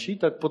nabančí,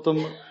 tak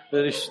potom,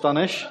 když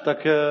vstaneš,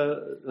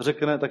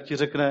 tak ti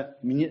řekne,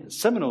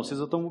 se mnou jsi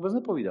o tom vůbec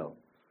nepovídal.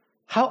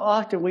 How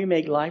often we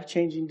make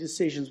life-changing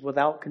decisions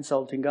without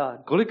consulting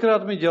God?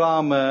 Kolikrát my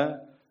děláme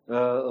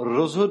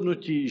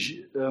rozhodnutí,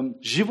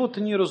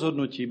 životní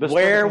rozhodnutí, bez toho,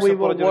 Where abychom we se will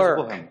poradili s work.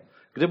 Bohem.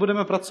 Kde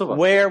budeme pracovat?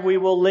 Where we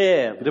will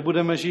live, Kde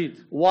budeme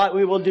žít? what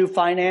we will do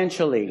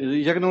financially,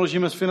 Jak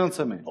naložíme s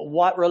financemi?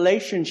 what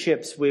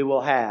relationships we will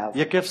have,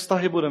 Jaké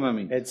vztahy budeme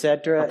mít? etc.,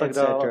 A tak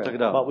dále, a tak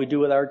dále. What we do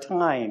with our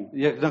time.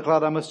 Jak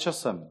nakládáme s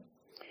časem?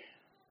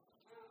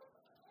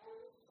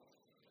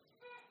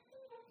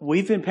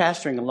 We've been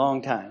pastoring a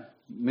long time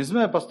My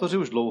jsme pastoři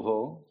už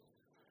dlouho,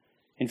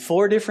 in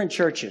 4 different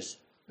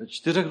churches, ve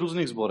 4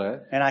 různých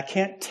sborech and I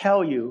can't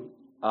tell you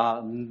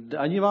a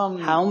ani vám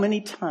how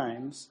many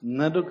times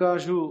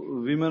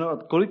nedokážu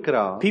vyjmenovat,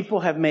 kolikrát people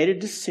have made a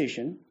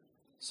decision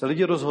se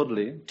lidi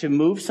rozhodli to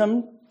move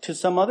to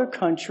some other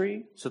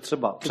country, se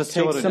třeba to take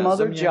přestěhovat do some jiné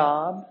other země,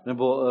 job,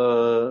 nebo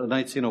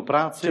najít si jinou to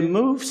práci,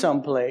 move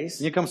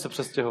someplace někam se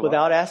přestěhovat.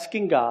 without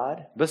asking God,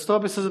 Bez toho,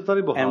 aby se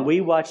zeptali Boha. and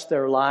we watch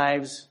their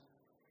lives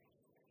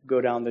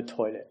go down the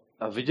toilet.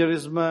 A viděli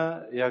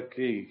jsme, jak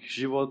jejich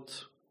život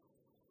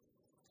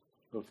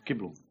byl v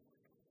kyblu.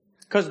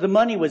 Because the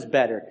money was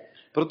better.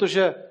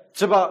 Protože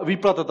třeba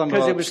výplata tam Because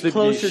byla it was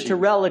closer slibnější.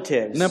 to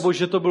relatives. Nebo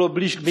že to bylo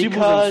blíž k Because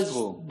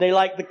příbuzenstvu. they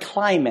like the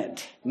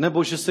climate.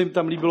 Nebo že se jim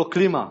tam líbilo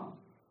klima.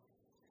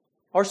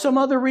 Or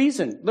some other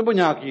reason. Nebo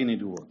nějaký jiný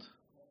důvod.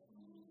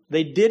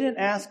 They didn't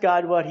ask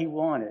God what he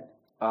wanted.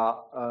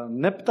 A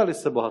neptali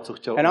se Boha, co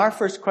chtěl. And our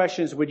first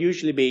questions would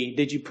usually be,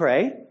 did you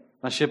pray?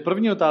 Naše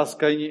první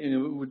otázka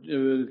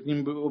k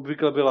ním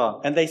obvykle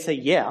byla, And they say,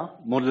 yeah.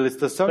 modlili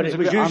jste se? But Oni it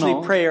was řekli, usually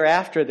ano, prayer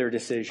after their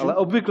decision. ale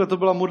obvykle to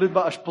byla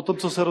modlitba až po tom,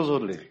 co se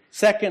rozhodli.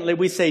 Secondly,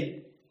 we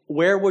say,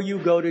 where will you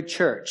go to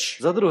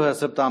church? Za druhé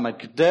se ptáme,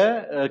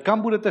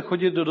 kam budete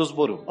chodit do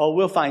sboru? Oh,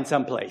 we'll find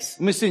some place.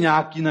 My si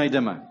nějaký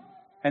najdeme.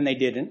 And they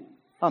didn't.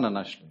 A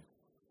nenašli.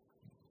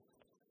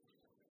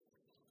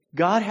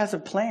 God has a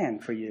plan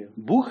for you.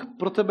 Bůh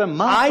pro tebe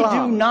má I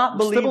plán. do not S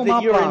believe tebou that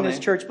má you're in plány.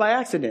 this church by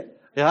accident.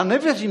 Já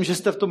nevěřím, že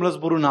jste v tomhle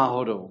sboru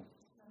náhodou.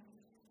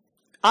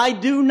 I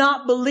do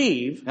not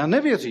believe Já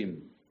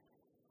nevěřím,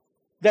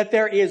 that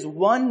there is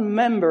one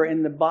member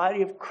in the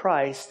body of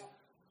Christ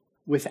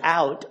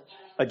without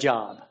a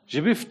job.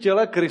 že by v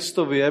těle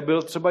Kristově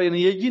byl třeba jen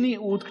jediný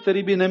úd,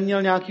 který by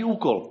neměl nějaký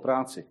úkol v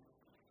práci.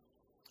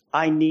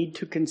 I need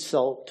to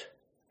consult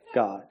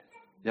God.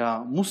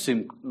 Já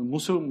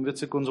musím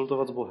věci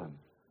konzultovat s Bohem.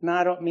 No,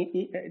 I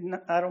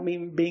don't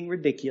mean being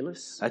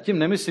ridiculous. A tím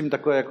nemyslím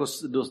takové jako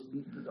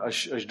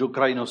až do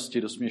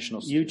krajnosti, do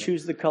směšnosti. You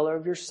choose the color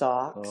of your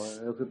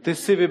socks, Ty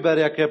si vyber,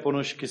 jaké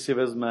ponožky si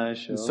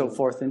vezmeš. Jo, and so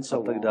forth and a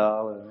so tak on.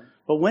 dále. Jo.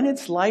 But when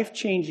it's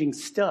life-changing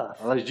stuff,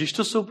 Ale když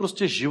to jsou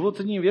prostě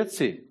životní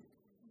věci,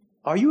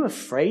 are you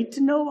afraid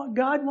to know what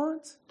God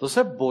wants? to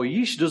se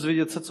bojíš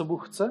dozvědět se, co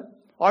Bůh chce?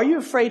 Are you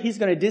afraid he's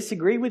going to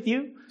disagree with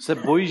you? Se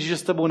bojíš, že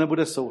s tebou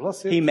nebude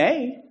souhlasit? He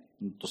may.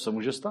 To se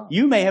může stát.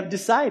 You may have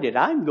decided,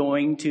 I'm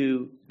going to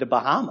the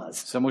Bahamas.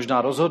 Se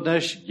možná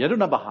rozhodneš, jedu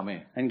na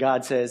Bahamy. And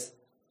God says,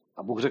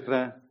 A Bůh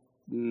řekne,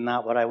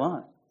 not what I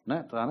want.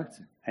 ne, to já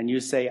nechci. And you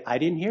say, I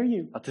didn't hear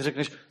you. A ty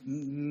řekneš,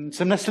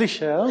 jsem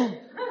neslyšel.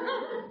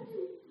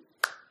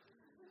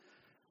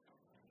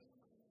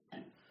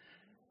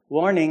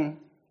 Warning,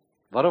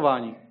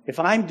 Varování. if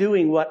I'm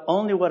doing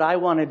only what I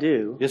want to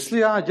do, Jestli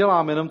já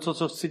dělám jenom to,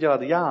 co chci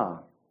dělat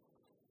já,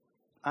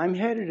 I'm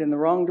headed in the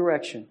wrong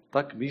direction.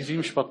 tak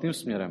mířím špatným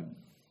směrem.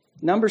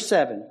 Number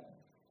 7,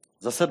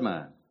 Za 7.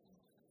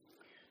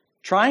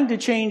 trying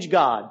to change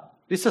God.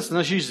 Když se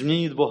snažíš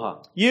změnit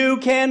Boha. You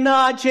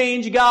cannot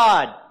change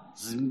God.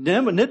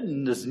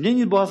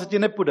 Změnit Boha se ti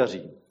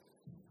nepodaří.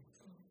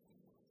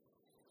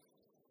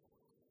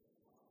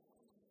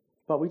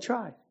 But we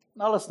try.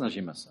 ale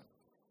snažíme se.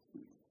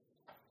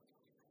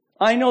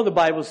 I know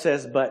the Bible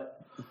says, but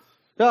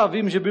Já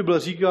vím, že Bible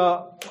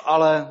říká,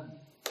 ale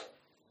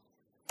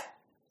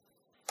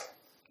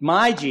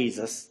my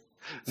Jesus,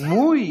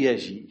 můj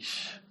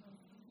Ježíš,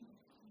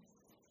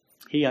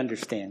 he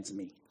understands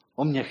me.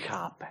 on mě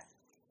chápe.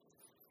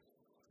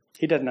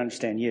 He doesn't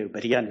understand you,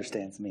 but he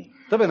understands me.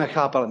 Tebe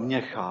nechápe, ale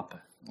mě chápe.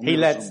 On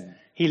mě rozumí.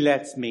 He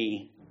lets me.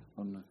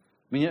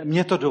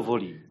 Mě to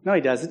dovolí. No,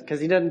 he doesn't,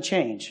 because he doesn't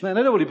change. Ne,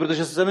 nedovolí,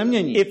 protože se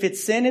nemění. If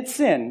it's sin, it's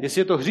sin.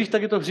 Jestli je to hřích,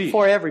 tak je to hřích.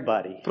 For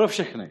everybody. Pro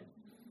všechny.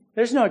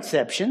 There's no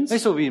exceptions.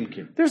 Nejsou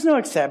výjimky. There's no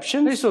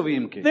exceptions. Nejsou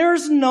výjimky.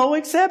 There's no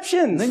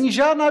exceptions. Není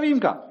žádná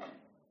výjimka.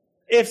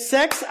 If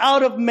sex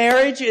out of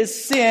marriage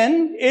is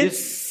sin,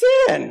 it's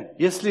sin.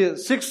 Jestli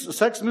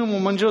sex mimo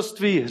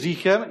manželství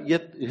hříchem, je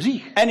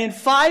hřích. And in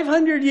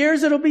 500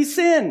 years it'll be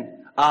sin.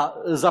 A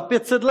za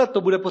 500 let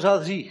to bude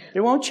pořád hřích.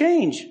 It won't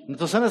change. No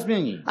to se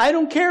nezmění. I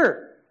don't care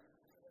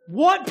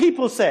what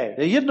people say.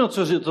 Je jedno,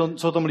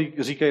 co o tom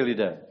říkají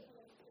lidé.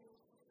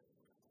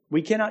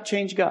 We cannot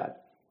change God.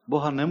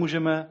 Boha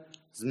nemůžeme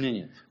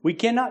změnit. We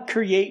cannot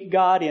create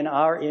God in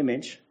our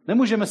image.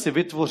 Nemůžeme si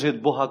vytvořit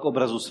Boha k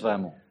obrazu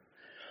svému.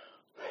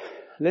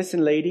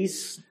 Listen,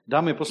 ladies,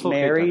 Dámy,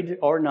 poslouchejte. married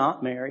or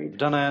not married,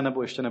 Vdané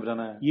nebo ještě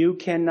nevdané. you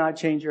cannot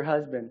change your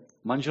husband.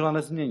 Manžela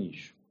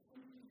nezměníš.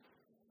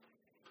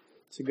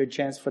 It's a good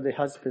chance for the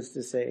husbands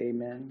to say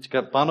amen.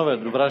 Říká, pánové,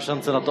 dobrá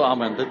šance na to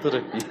amen. Teď to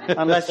řekni.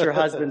 Unless your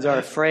husbands are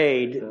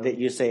afraid that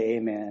you say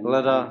amen.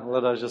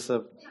 Leda, že se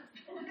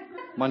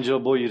manžel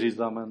bojí říct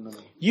amen.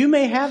 You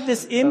may have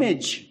this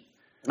image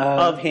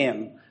of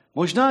him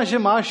Možná, že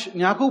máš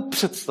nějakou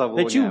představu o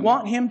that you něm.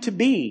 want him to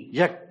be.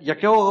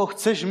 Jakého ho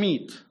chceš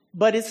mít.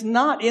 But it's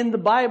not in the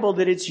Bible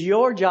that it's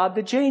your job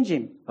to change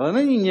him. Ale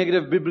není někde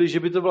v Bibli, že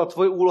by to byla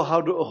tvoje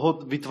úloha ho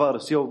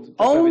vytvářet.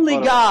 Only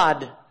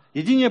God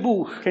Jedině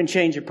Bůh can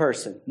change a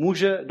person.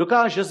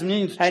 dokáže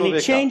změnit And he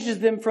člověka. changes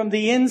them from the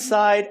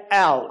inside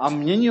out. A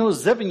mění ho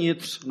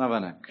zevnitř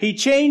navenek. He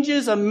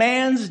changes a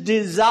man's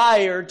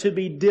desire to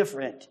be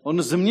different.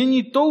 On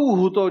změní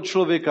touhu toho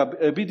člověka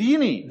být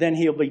jiný. Then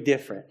he'll be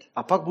different.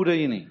 A pak bude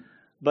jiný.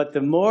 But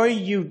the more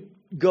you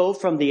go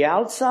from the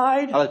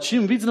outside, Ale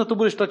čím víc na to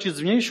budeš tlačit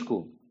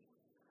zvnějšku,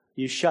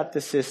 you shut the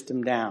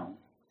system down.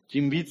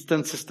 tím víc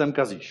ten systém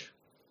kazíš.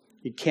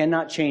 You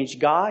cannot change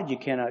God, you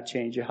cannot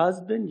change your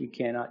husband, you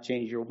cannot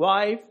change your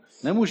wife.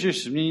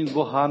 Nemůžeš změnit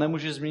Boha,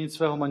 nemůžeš změnit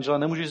svého manžela,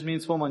 nemůžeš změnit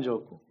svou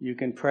manželku. You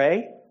can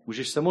pray,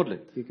 Můžeš se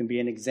modlit, you can be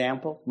an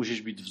example,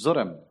 můžeš být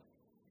vzorem,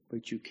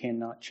 but you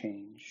cannot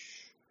change.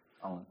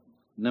 ale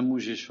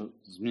nemůžeš ho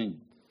změnit.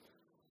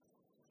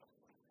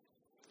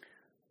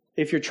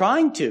 If you're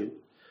trying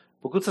to,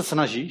 Pokud se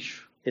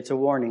snažíš, it's a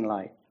warning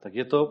light. tak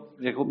je to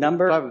jako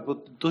Number-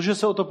 to, že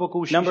se o to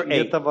pokoušíš, Number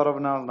je 8. ta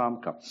varovná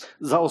známka.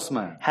 Za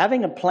 8.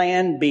 Having a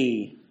plan B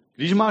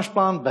Když máš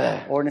plán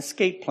B, or an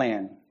escape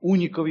plan,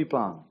 únikový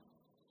plán.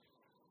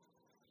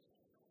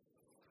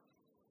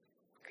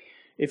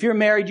 if you're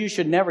married, you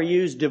should never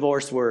use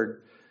divorce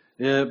word.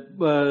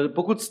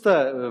 Pokud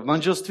jste v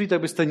manželství,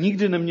 tak byste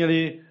nikdy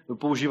neměli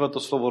používat to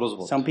slovo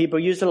rozvod. Some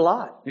people use it a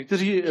lot.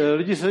 Někteří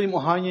lidi se jim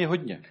ohánějí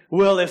hodně.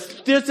 Well,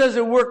 if this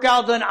doesn't work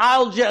out, then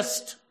I'll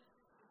just...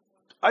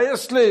 A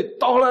jestli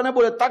tohle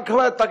nebude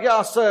takhle, tak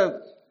já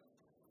se...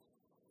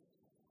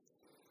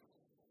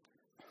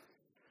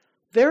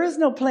 There is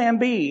no plan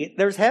B.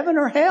 There's heaven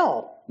or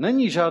hell.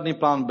 Není žádný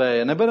plán B,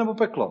 je nebe nebo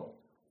peklo.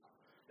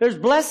 There's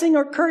blessing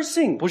or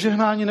cursing.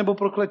 Požehnání nebo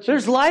prokletí.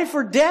 There's life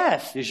or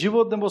death. Je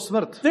život nebo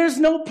smrt. There's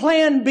no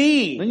plan B.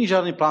 Není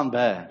žádný plán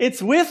B.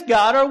 It's with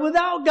God or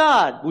without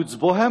God. Buď s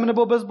Bohem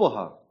nebo bez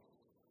Boha.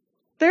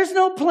 There's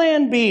no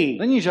plan B.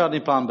 Není žádný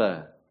plán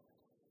B.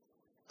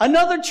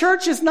 Another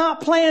church is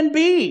not plan B.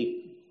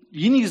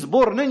 Jiný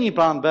sbor není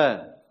plán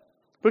B.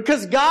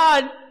 Because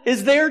God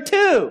is there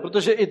too.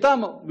 Protože i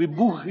tam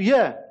Bůh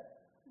je.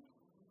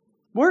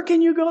 Where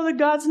can you go that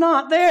God's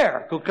not there?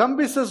 Jako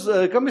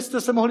kam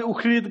byste se mohli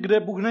uchylit, kde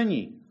Bůh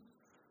není?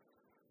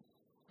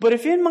 But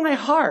if in my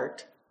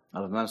heart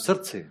Ale v mém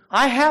srdci.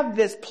 I have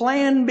this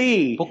plan B,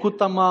 Pokud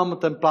tam mám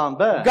ten plán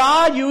B.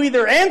 God, you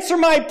either answer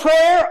my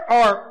prayer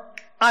or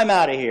I'm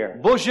out of here.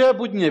 Bože,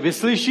 buď mě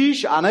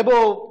vyslyšíš,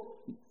 anebo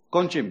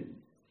končím.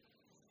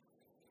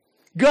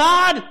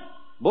 God,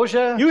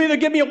 Bože, you either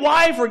give me a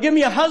wife or give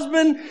me a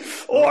husband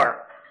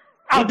or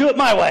I'll do it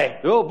my way.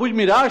 jo, buď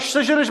mi dáš,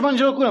 seženeš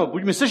manželku, nebo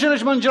buď mi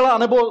seženeš manžela,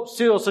 anebo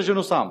si ho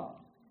seženu sám.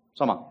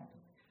 Sama.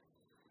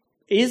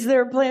 Is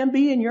there a plan B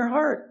in your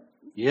heart?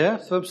 Je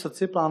v tvém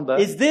srdci plán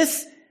B? Is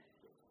this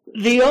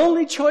the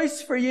only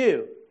choice for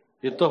you?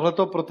 Je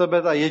tohleto pro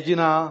tebe ta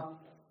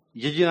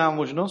jediná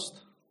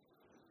možnost?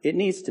 It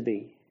needs to be.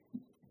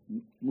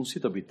 Musí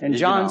to být In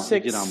John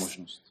jediná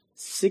možnost.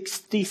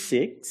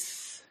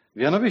 6:66,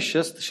 V Janovi it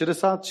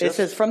 6:66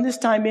 says, from this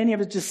time many of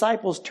his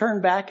disciples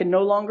turned back and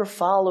no longer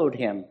followed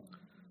him.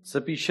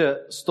 se píše,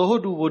 z toho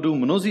důvodu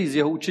mnozí z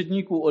jeho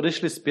učedníků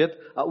odešli zpět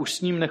a už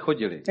s ním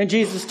nechodili. And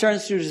Jesus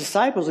turns to his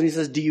disciples and he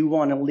says, do you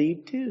want to leave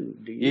too?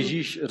 Do you?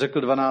 Ježíš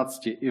řekl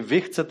 12, i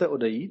vy chcete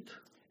odejít?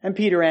 And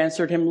Peter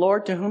answered him,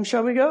 Lord, to whom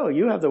shall we go?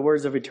 You have the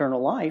words of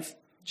eternal life.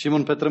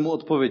 Šimon Petr mu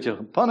odpověděl,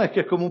 Pane,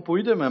 ke komu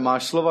půjdeme?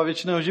 Máš slova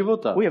věčného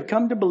života. We have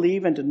come to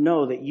believe and to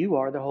know that you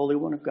are the Holy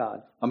One of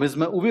God. A my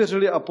jsme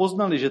uvěřili a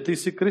poznali, že ty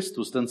jsi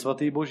Kristus, ten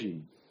svatý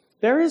Boží.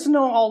 There is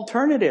no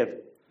alternative.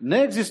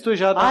 Neexistuje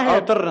žádná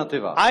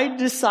alternativa. I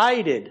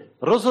decided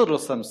Rozhodl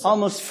jsem se.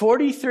 almost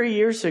 43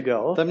 years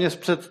ago, Téměř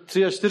před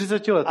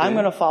 43 lety, I'm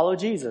going to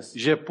follow Jesus.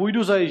 že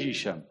půjdu za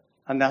Ježíšem.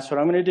 And that's what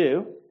I'm going to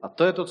do A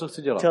to je to, co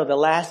chci dělat. till the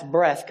last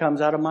breath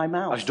comes out of my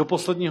mouth. Až do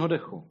posledního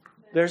dechu.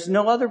 There's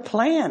no other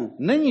plan.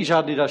 Není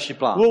žádný další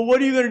plán. Well, what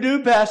are you going to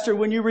do, Pastor,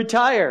 when you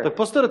retire? Tak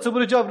postare, co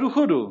budeš dělat v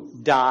důchodu?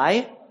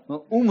 Die? No,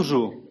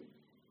 umřu.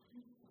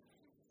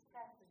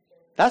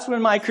 That's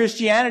when my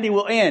Christianity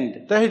will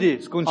end. Tehdy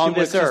skončí On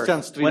moje this earth.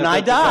 křesťanství When na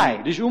I této zemi, die.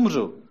 když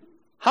umřu.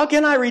 How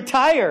can I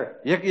retire?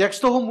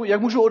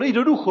 Jak můžu odejít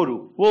do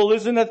důchodu? Well,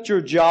 isn't that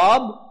your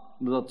job?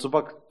 No, co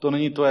pak, to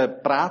není tvoje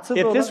práce?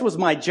 If Tohle? this was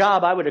my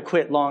job, I would have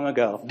quit long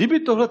ago. Kdyby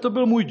tohle to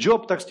byl můj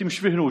job, tak s tím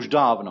švihnu už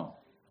dávno.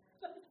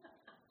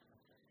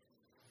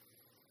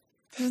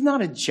 This is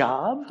not a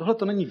job. Tohle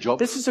to není job,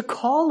 This is a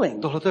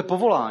calling. tohle to je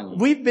povolání.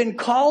 We've been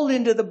called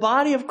into the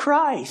body of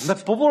Christ. Jsme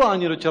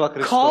povoláni do těla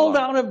Called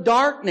Kristova. out of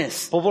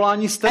darkness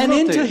Povolání z and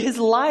into temnoty. his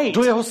light.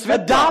 Do jeho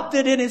světla.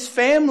 Adopted in his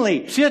family.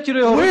 Přijatí do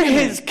jeho We're rodiny.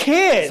 his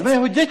kids. Jsme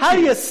jeho děti. How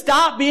do you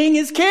stop being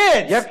his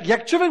kids?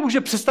 Jak člověk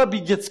může přestat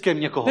být dětskem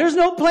někoho? There's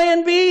no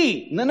plan B.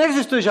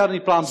 Neexistuje žádný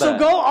plán B. So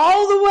go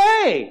all the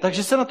way.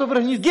 Takže se na to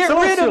vrhni Get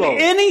celou rid of silou.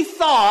 any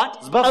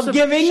thought Zbav of se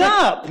giving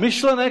všech up.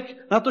 myšlenek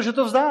na to, že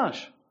to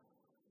vzdáš.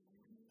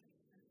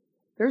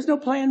 There's no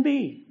plan B.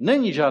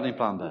 Není žádný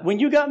plán B. When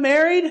you got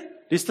married,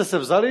 Když jste se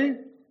vzali,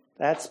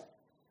 that's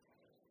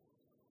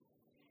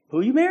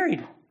who you married.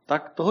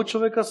 tak toho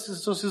člověka,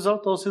 co si vzal,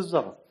 toho si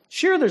vzal.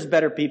 Sure, there's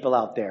better people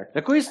out there.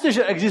 Jako jistě,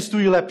 že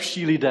existují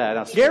lepší lidé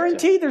na světě.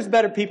 Guaranteed there's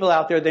better people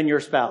out there than your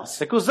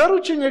spouse. Jako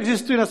zaručeně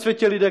existují na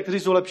světě lidé, kteří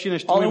jsou lepší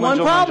než tvůj Only one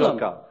manžel, problem.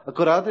 manželka.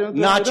 Akorát je to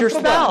Not jeden your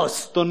problém.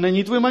 spouse. To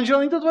není tvůj manžel,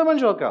 není to tvoje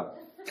manželka.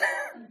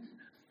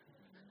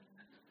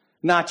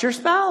 Not your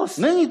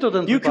spouse. Není to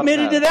ten tvůj You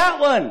committed to partner.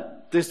 that one.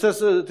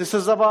 Ty se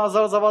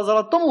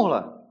zavázala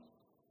tomuhle.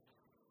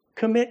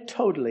 Commit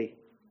totally.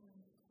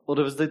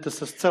 Odevzdejte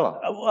se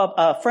zcela.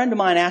 A friend of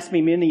mine asked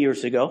me many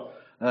years ago.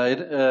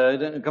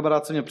 Jeden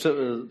kamarád se mě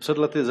před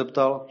lety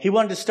zeptal, He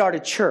wanted to start a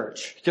church.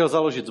 chtěl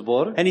založit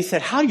sbor And he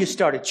said, how do you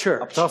start a a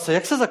church? ptal se,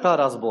 jak se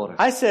zakládá sbor.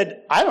 I said,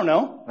 I don't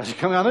know. A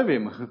říkám, já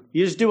nevím.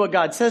 You just do what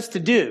God says to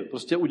do.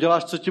 Prostě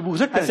uděláš, co ti Bůh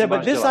řekne, I že said, but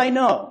máš this dělat. I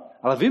know.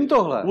 Ale vím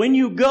tohle. When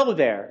you go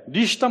there,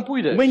 Když tam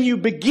půjdeš, when you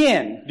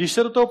begin, když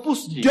se do toho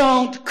pustíš,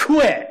 don't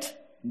quit.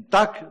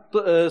 tak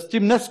s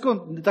tím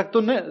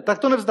tak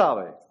to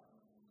nevzdávej.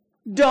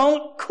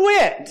 Don't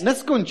quit.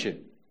 Neskonči.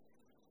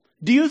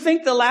 Do you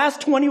think the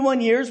last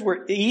 21 years were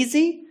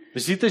easy?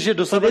 Myslíte, že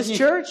dosavadních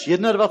church?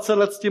 21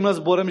 let s tímhle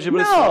sborem, že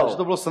No. že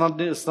to bylo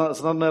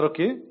snadné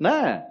roky?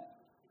 Ne.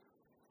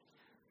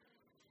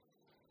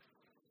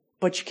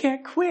 But you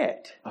can't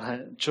quit.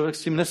 Ale člověk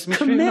s tím nesmí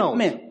švihnout.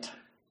 Commitment.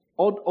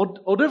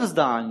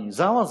 Odevzdání,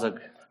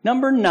 závazek.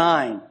 Number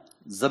 9.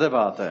 Za 9.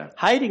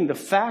 Hiding the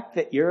fact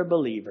that you're a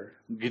believer.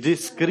 Kdy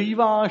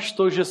skrýváš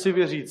to, že jsi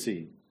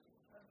věřící.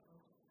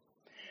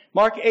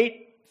 Mark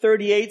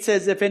 8:38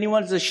 says, if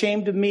anyone is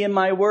ashamed of me and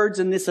my words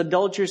in this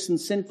adulterous and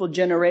sinful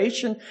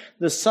generation,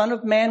 the Son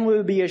of Man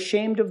will be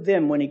ashamed of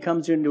them when he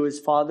comes into his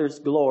Father's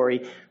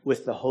glory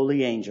with the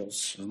holy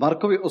angels. V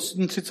Markovi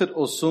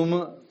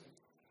 8:38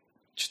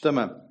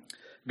 čteme.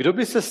 Kdo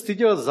by se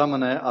styděl za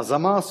mne a za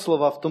má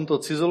slova v tomto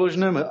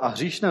cizoložném a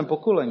hříšném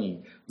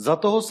pokolení, za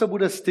toho se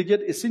bude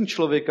stydět i syn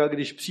člověka,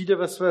 když přijde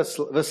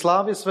ve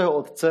slávě svého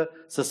otce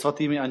se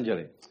svatými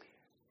anděli.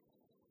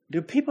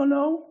 Do people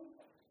know?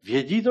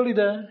 Vědí to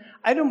lidé?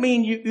 I don't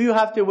mean you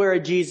have to wear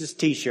a Jesus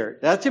t-shirt.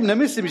 Já tím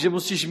nemyslím, že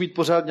musíš mít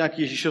pořád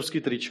nějaký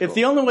ježíšovský tričko. If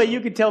the only way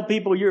you can tell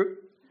people you're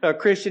a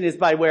Christian is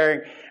by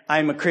wearing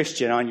I'm a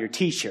Christian on your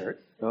t-shirt.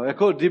 No,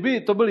 jako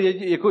kdyby to byl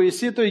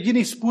jestli je to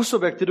jediný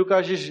způsob, jak ty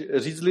dokážeš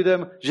říct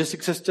lidem, že jsi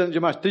křesťan, že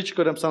máš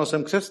tričko, tam psáno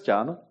jsem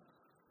křesťan,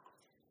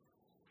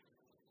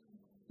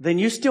 then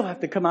you still have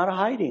to come out of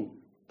hiding.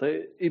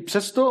 I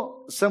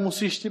přesto se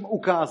musíš tím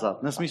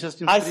ukázat. Nesmíš se s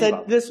tím I said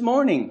skrývat. this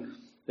morning,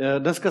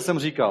 Dneska jsem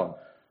říkal,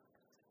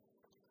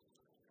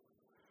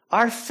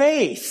 our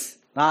face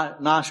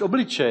náš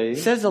obličej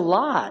says a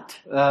lot.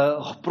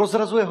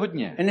 prozrazuje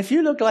hodně. And if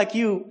you look like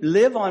you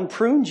live on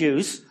prune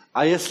juice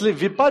A jestli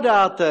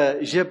vypadáte,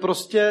 že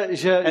prostě,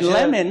 že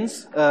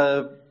lemons,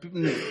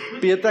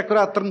 pijete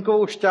akorát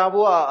trnkovou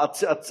šťávu a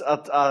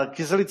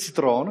kyselý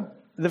citron,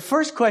 the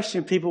first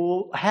question people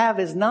will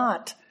have is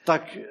not,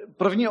 tak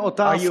první are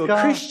you a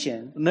otázka Christian?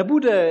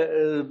 nebude,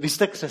 vy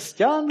jste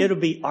křesťan? It'll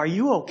be, are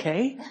you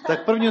okay?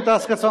 Tak první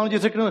otázka, co vám lidi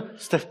řeknou,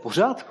 jste v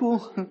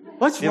pořádku?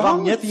 What's Je vám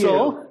wrong with něco?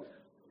 you?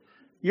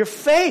 Your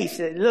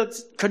face, it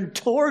looks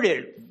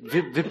contorted.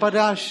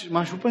 Vypadáš,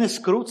 máš úplně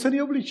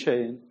zkroucený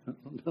obličej.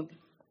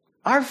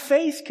 Our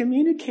face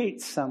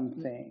communicates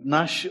something.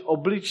 Náš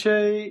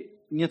obličej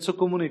něco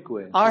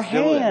komunikuje. Our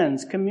sděluje.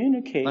 hands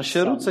communicate Naše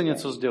ruce something.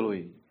 něco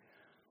sdělují.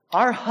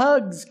 Our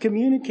hugs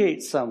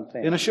communicate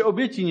something. I naše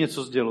obětí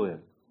něco sděluje.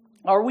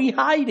 Are we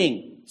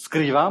hiding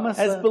Skrýváme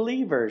se as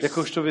believers?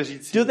 jakožto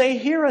věřící. Do they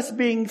hear us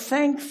being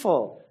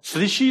thankful?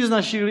 Slyší z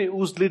našich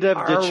úst lidé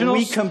Are we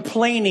vděčnost?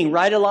 complaining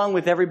right along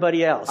with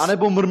everybody else? A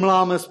nebo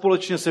mrmláme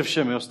společně se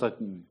všemi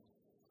ostatními?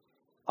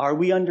 Are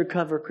we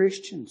undercover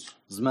Christians?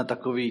 Jsme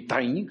takoví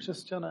tajní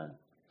křesťané?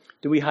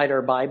 Do we hide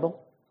our Bible?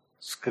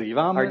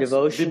 Skrýváme Our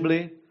devotion?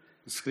 Bibli?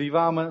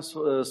 Skrýváme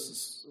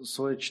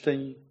svoje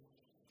čtení?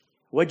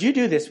 What'd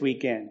you do this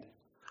weekend?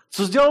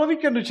 Co jsi dělal o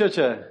víkendu,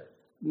 čeče?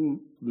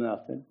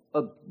 Nothing.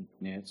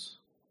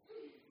 Nic.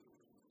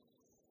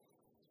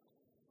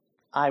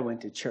 I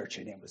went to church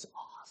and it was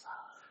awesome.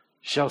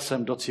 Šel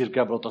jsem do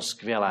církve, bylo to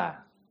skvělé.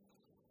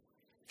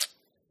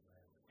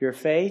 Your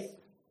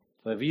faith,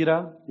 Tvoje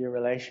víra, your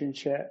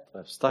relationship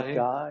tvoje with vztahy,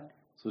 God.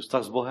 svůj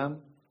vztah s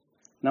Bohem.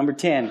 Number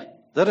 10.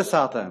 Za 10.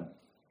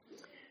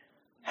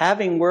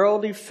 Having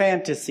worldly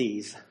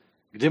fantasies.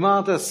 Kdy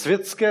máte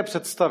světské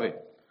představy.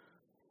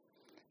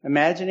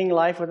 Imagining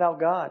life without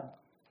God.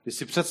 Když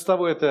si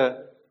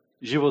představujete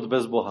život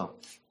bez Boha.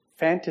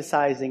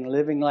 Fantasizing,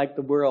 living like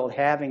the world,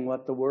 having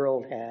what the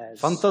world has.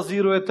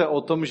 Fantazírujete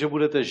o tom, že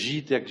budete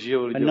žít, jak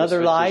žijou lidi ve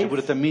světě, že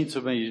budete mít,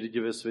 co mají lidi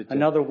ve světě.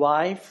 Another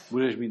wife.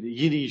 Budeš mít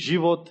jiný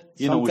život,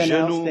 jinou Something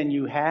else ženu, than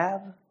you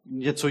have.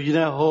 něco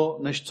jiného,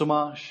 než co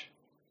máš.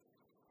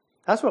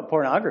 That's what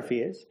pornography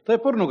is. To je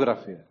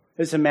pornografie.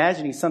 It's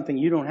imagining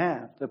something you don't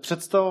have. To je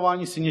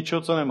představování si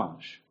něčeho, co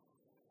nemáš.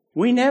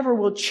 We never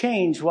will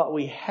change what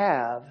we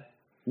have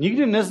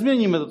Nikdy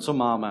nezměníme to, co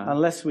máme,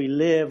 unless we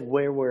live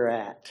where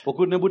we're at.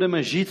 pokud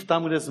nebudeme žít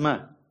tam, kde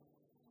jsme.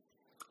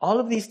 All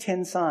of these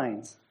 10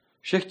 signs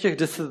Všech těch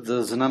 10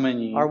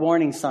 znamení are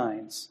warning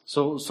signs.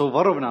 jsou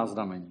varovná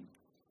znamení.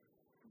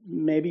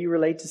 Maybe you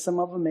relate to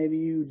some of them, maybe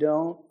you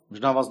don't.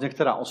 Možná vás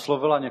některá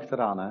oslovila,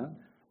 některá ne.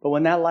 But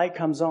when that light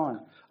comes on,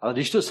 Ale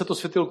když se to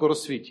světilko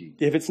rozsvítí,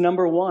 if it's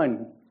number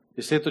 1,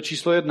 jestli je to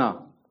číslo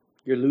 1,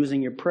 you're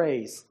losing your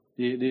praise.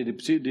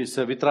 kdy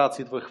se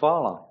vytrácí tvoje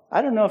chvála.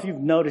 I don't know if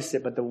you've noticed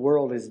it, but the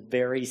world is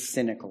very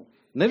cynical,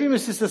 Nevím,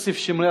 jestli jste si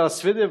všimli, ale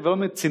svět je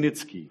velmi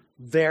cynický.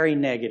 very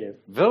negative.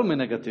 Velmi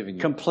negativní.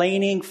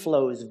 Complaining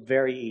flows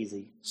very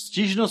easy.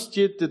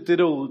 Stížnosti ty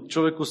jdou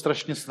člověku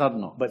strašně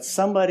snadno. But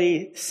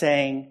somebody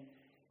saying,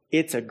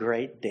 it's a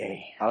great day,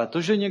 Ale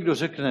to, že někdo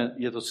řekne,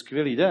 je to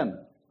skvělý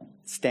den,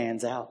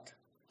 stands out.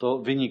 to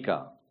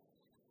vyniká.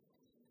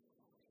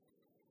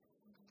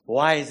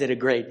 Why is it a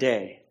great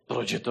day?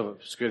 Proč je to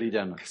skvělý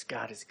den? Because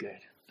God is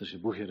good. Protože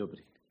Bůh je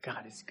dobrý.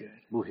 God is good.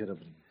 Bůh je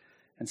dobrý.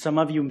 And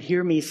some of you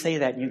hear me say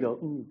that and you go,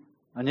 ooh.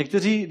 A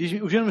někteří,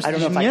 když už jenom I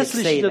don't know if I mě could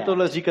say slyšíte that.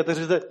 tohle říkat, tak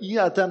říkáte,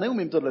 já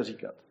neumím tohle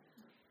říkat.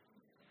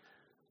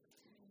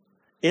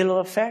 It'll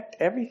affect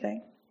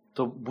everything.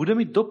 To bude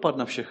mít dopad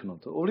na všechno,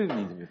 to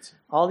ovlivní ty věci.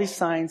 All these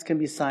signs can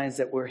be signs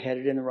that we're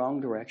headed in the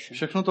wrong direction.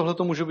 Všechno tohle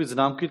to můžou být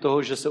známky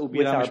toho, že se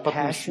ubíráme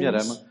špatným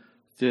směrem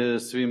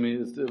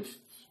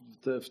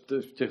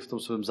v tom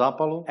svém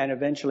zápalu. And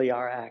eventually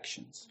our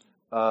actions.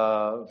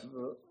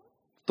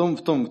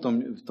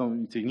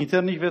 V těch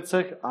niterných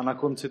věcech a na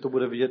konci to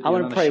bude vidět i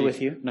na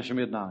našem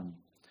jednání.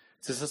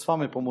 Chci se s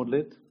vámi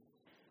pomodlit.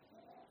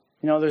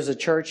 You know, there's a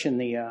church in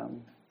the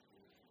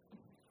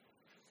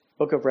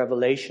book of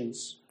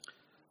Revelations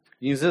V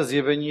knize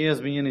Zjevení je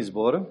zmíněný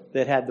sbor,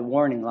 that had the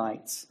warning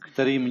lights.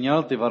 který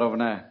měl ty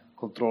varovné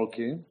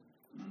kontrolky.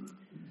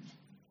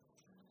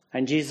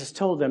 And Jesus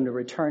told them to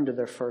return to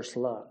their first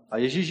love. A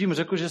Ježíš jim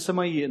řekl, že se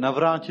mají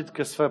navrátit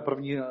ke své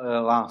první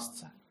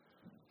lásce.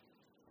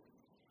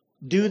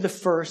 Do the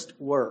first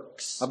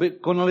works. Aby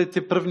konali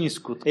ty první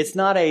skutky. It's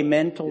not a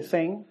mental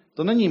thing.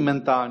 To není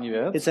mentální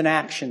věc. It's an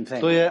action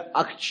thing. To je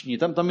akční.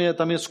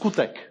 Tam je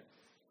skutek.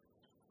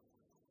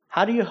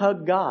 How do you hug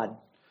God?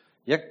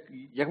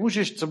 Jak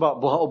můžeš třeba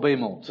Boha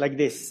obejmout? Like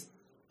this.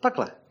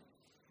 Takhle.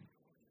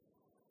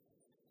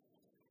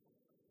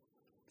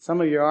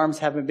 Some of your arms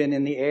haven't been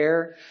in the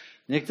air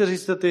Někteří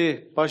jste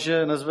ty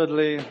paže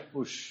nezvedli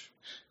už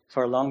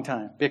for a long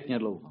time. pěkně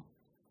dlouho.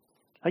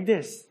 Like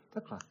this.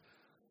 Takhle.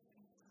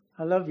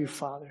 I love you,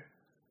 Father.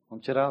 Mám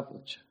tě rád,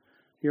 Otče.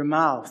 Your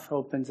mouth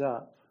opens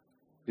up.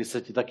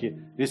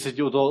 Když se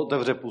ti u toho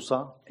otevře pusa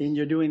And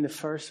you're doing the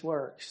first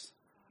works.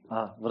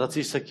 a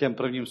vracíš se k těm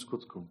prvním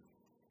skutkům.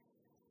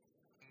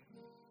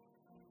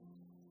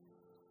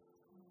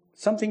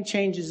 Something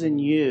changes in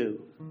you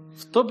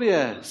V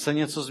tobě se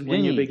něco when you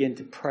změní, begin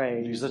to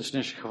pray, když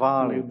začneš when you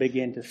chválit,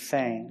 begin to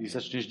thank, když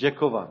začneš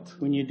děkovat,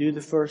 when you do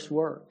the first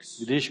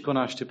works. když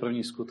konáš ty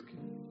první skutky.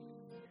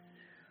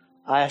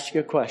 I ask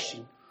you a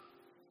question.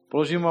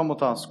 Položím vám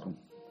otázku.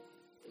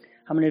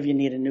 How many of you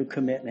need a new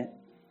commitment?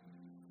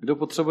 Kdo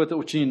potřebujete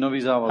učinit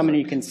nový How many závazek?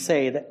 you can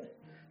say that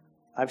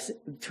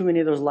too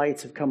many of those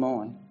lights have come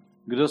on?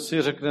 Kdo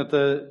si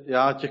řeknete,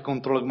 já těch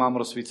kontrolek mám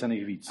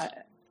rozsvícených víc.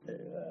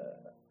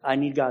 I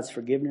need God's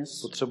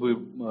forgiveness.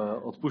 Potřebuji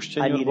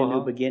odpuštění I od need a new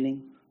Boha,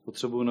 beginning.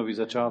 potřebuji nový I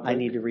začátek,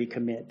 need to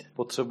recommit.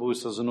 potřebuji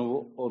se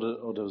znovu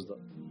odevzdat.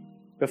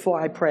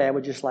 Before I pray, I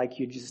would just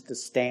like you just to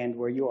stand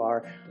where you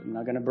are. I'm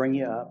not going to bring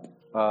you up.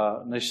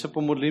 A než se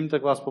pomodlím,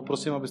 tak vás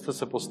poprosím, abyste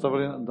se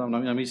postavili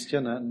na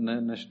místě,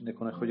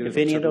 jako nechodili If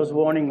any of dopředu. those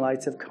warning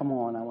lights have come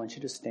on, I want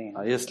you to stand.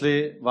 A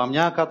jestli vám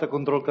nějaká ta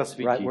kontrolka Right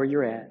svítí, where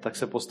you're at. tak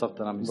se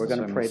postavte na místo We're going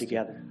svém to pray místě.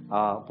 together.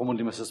 A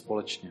pomodlíme se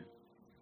společně.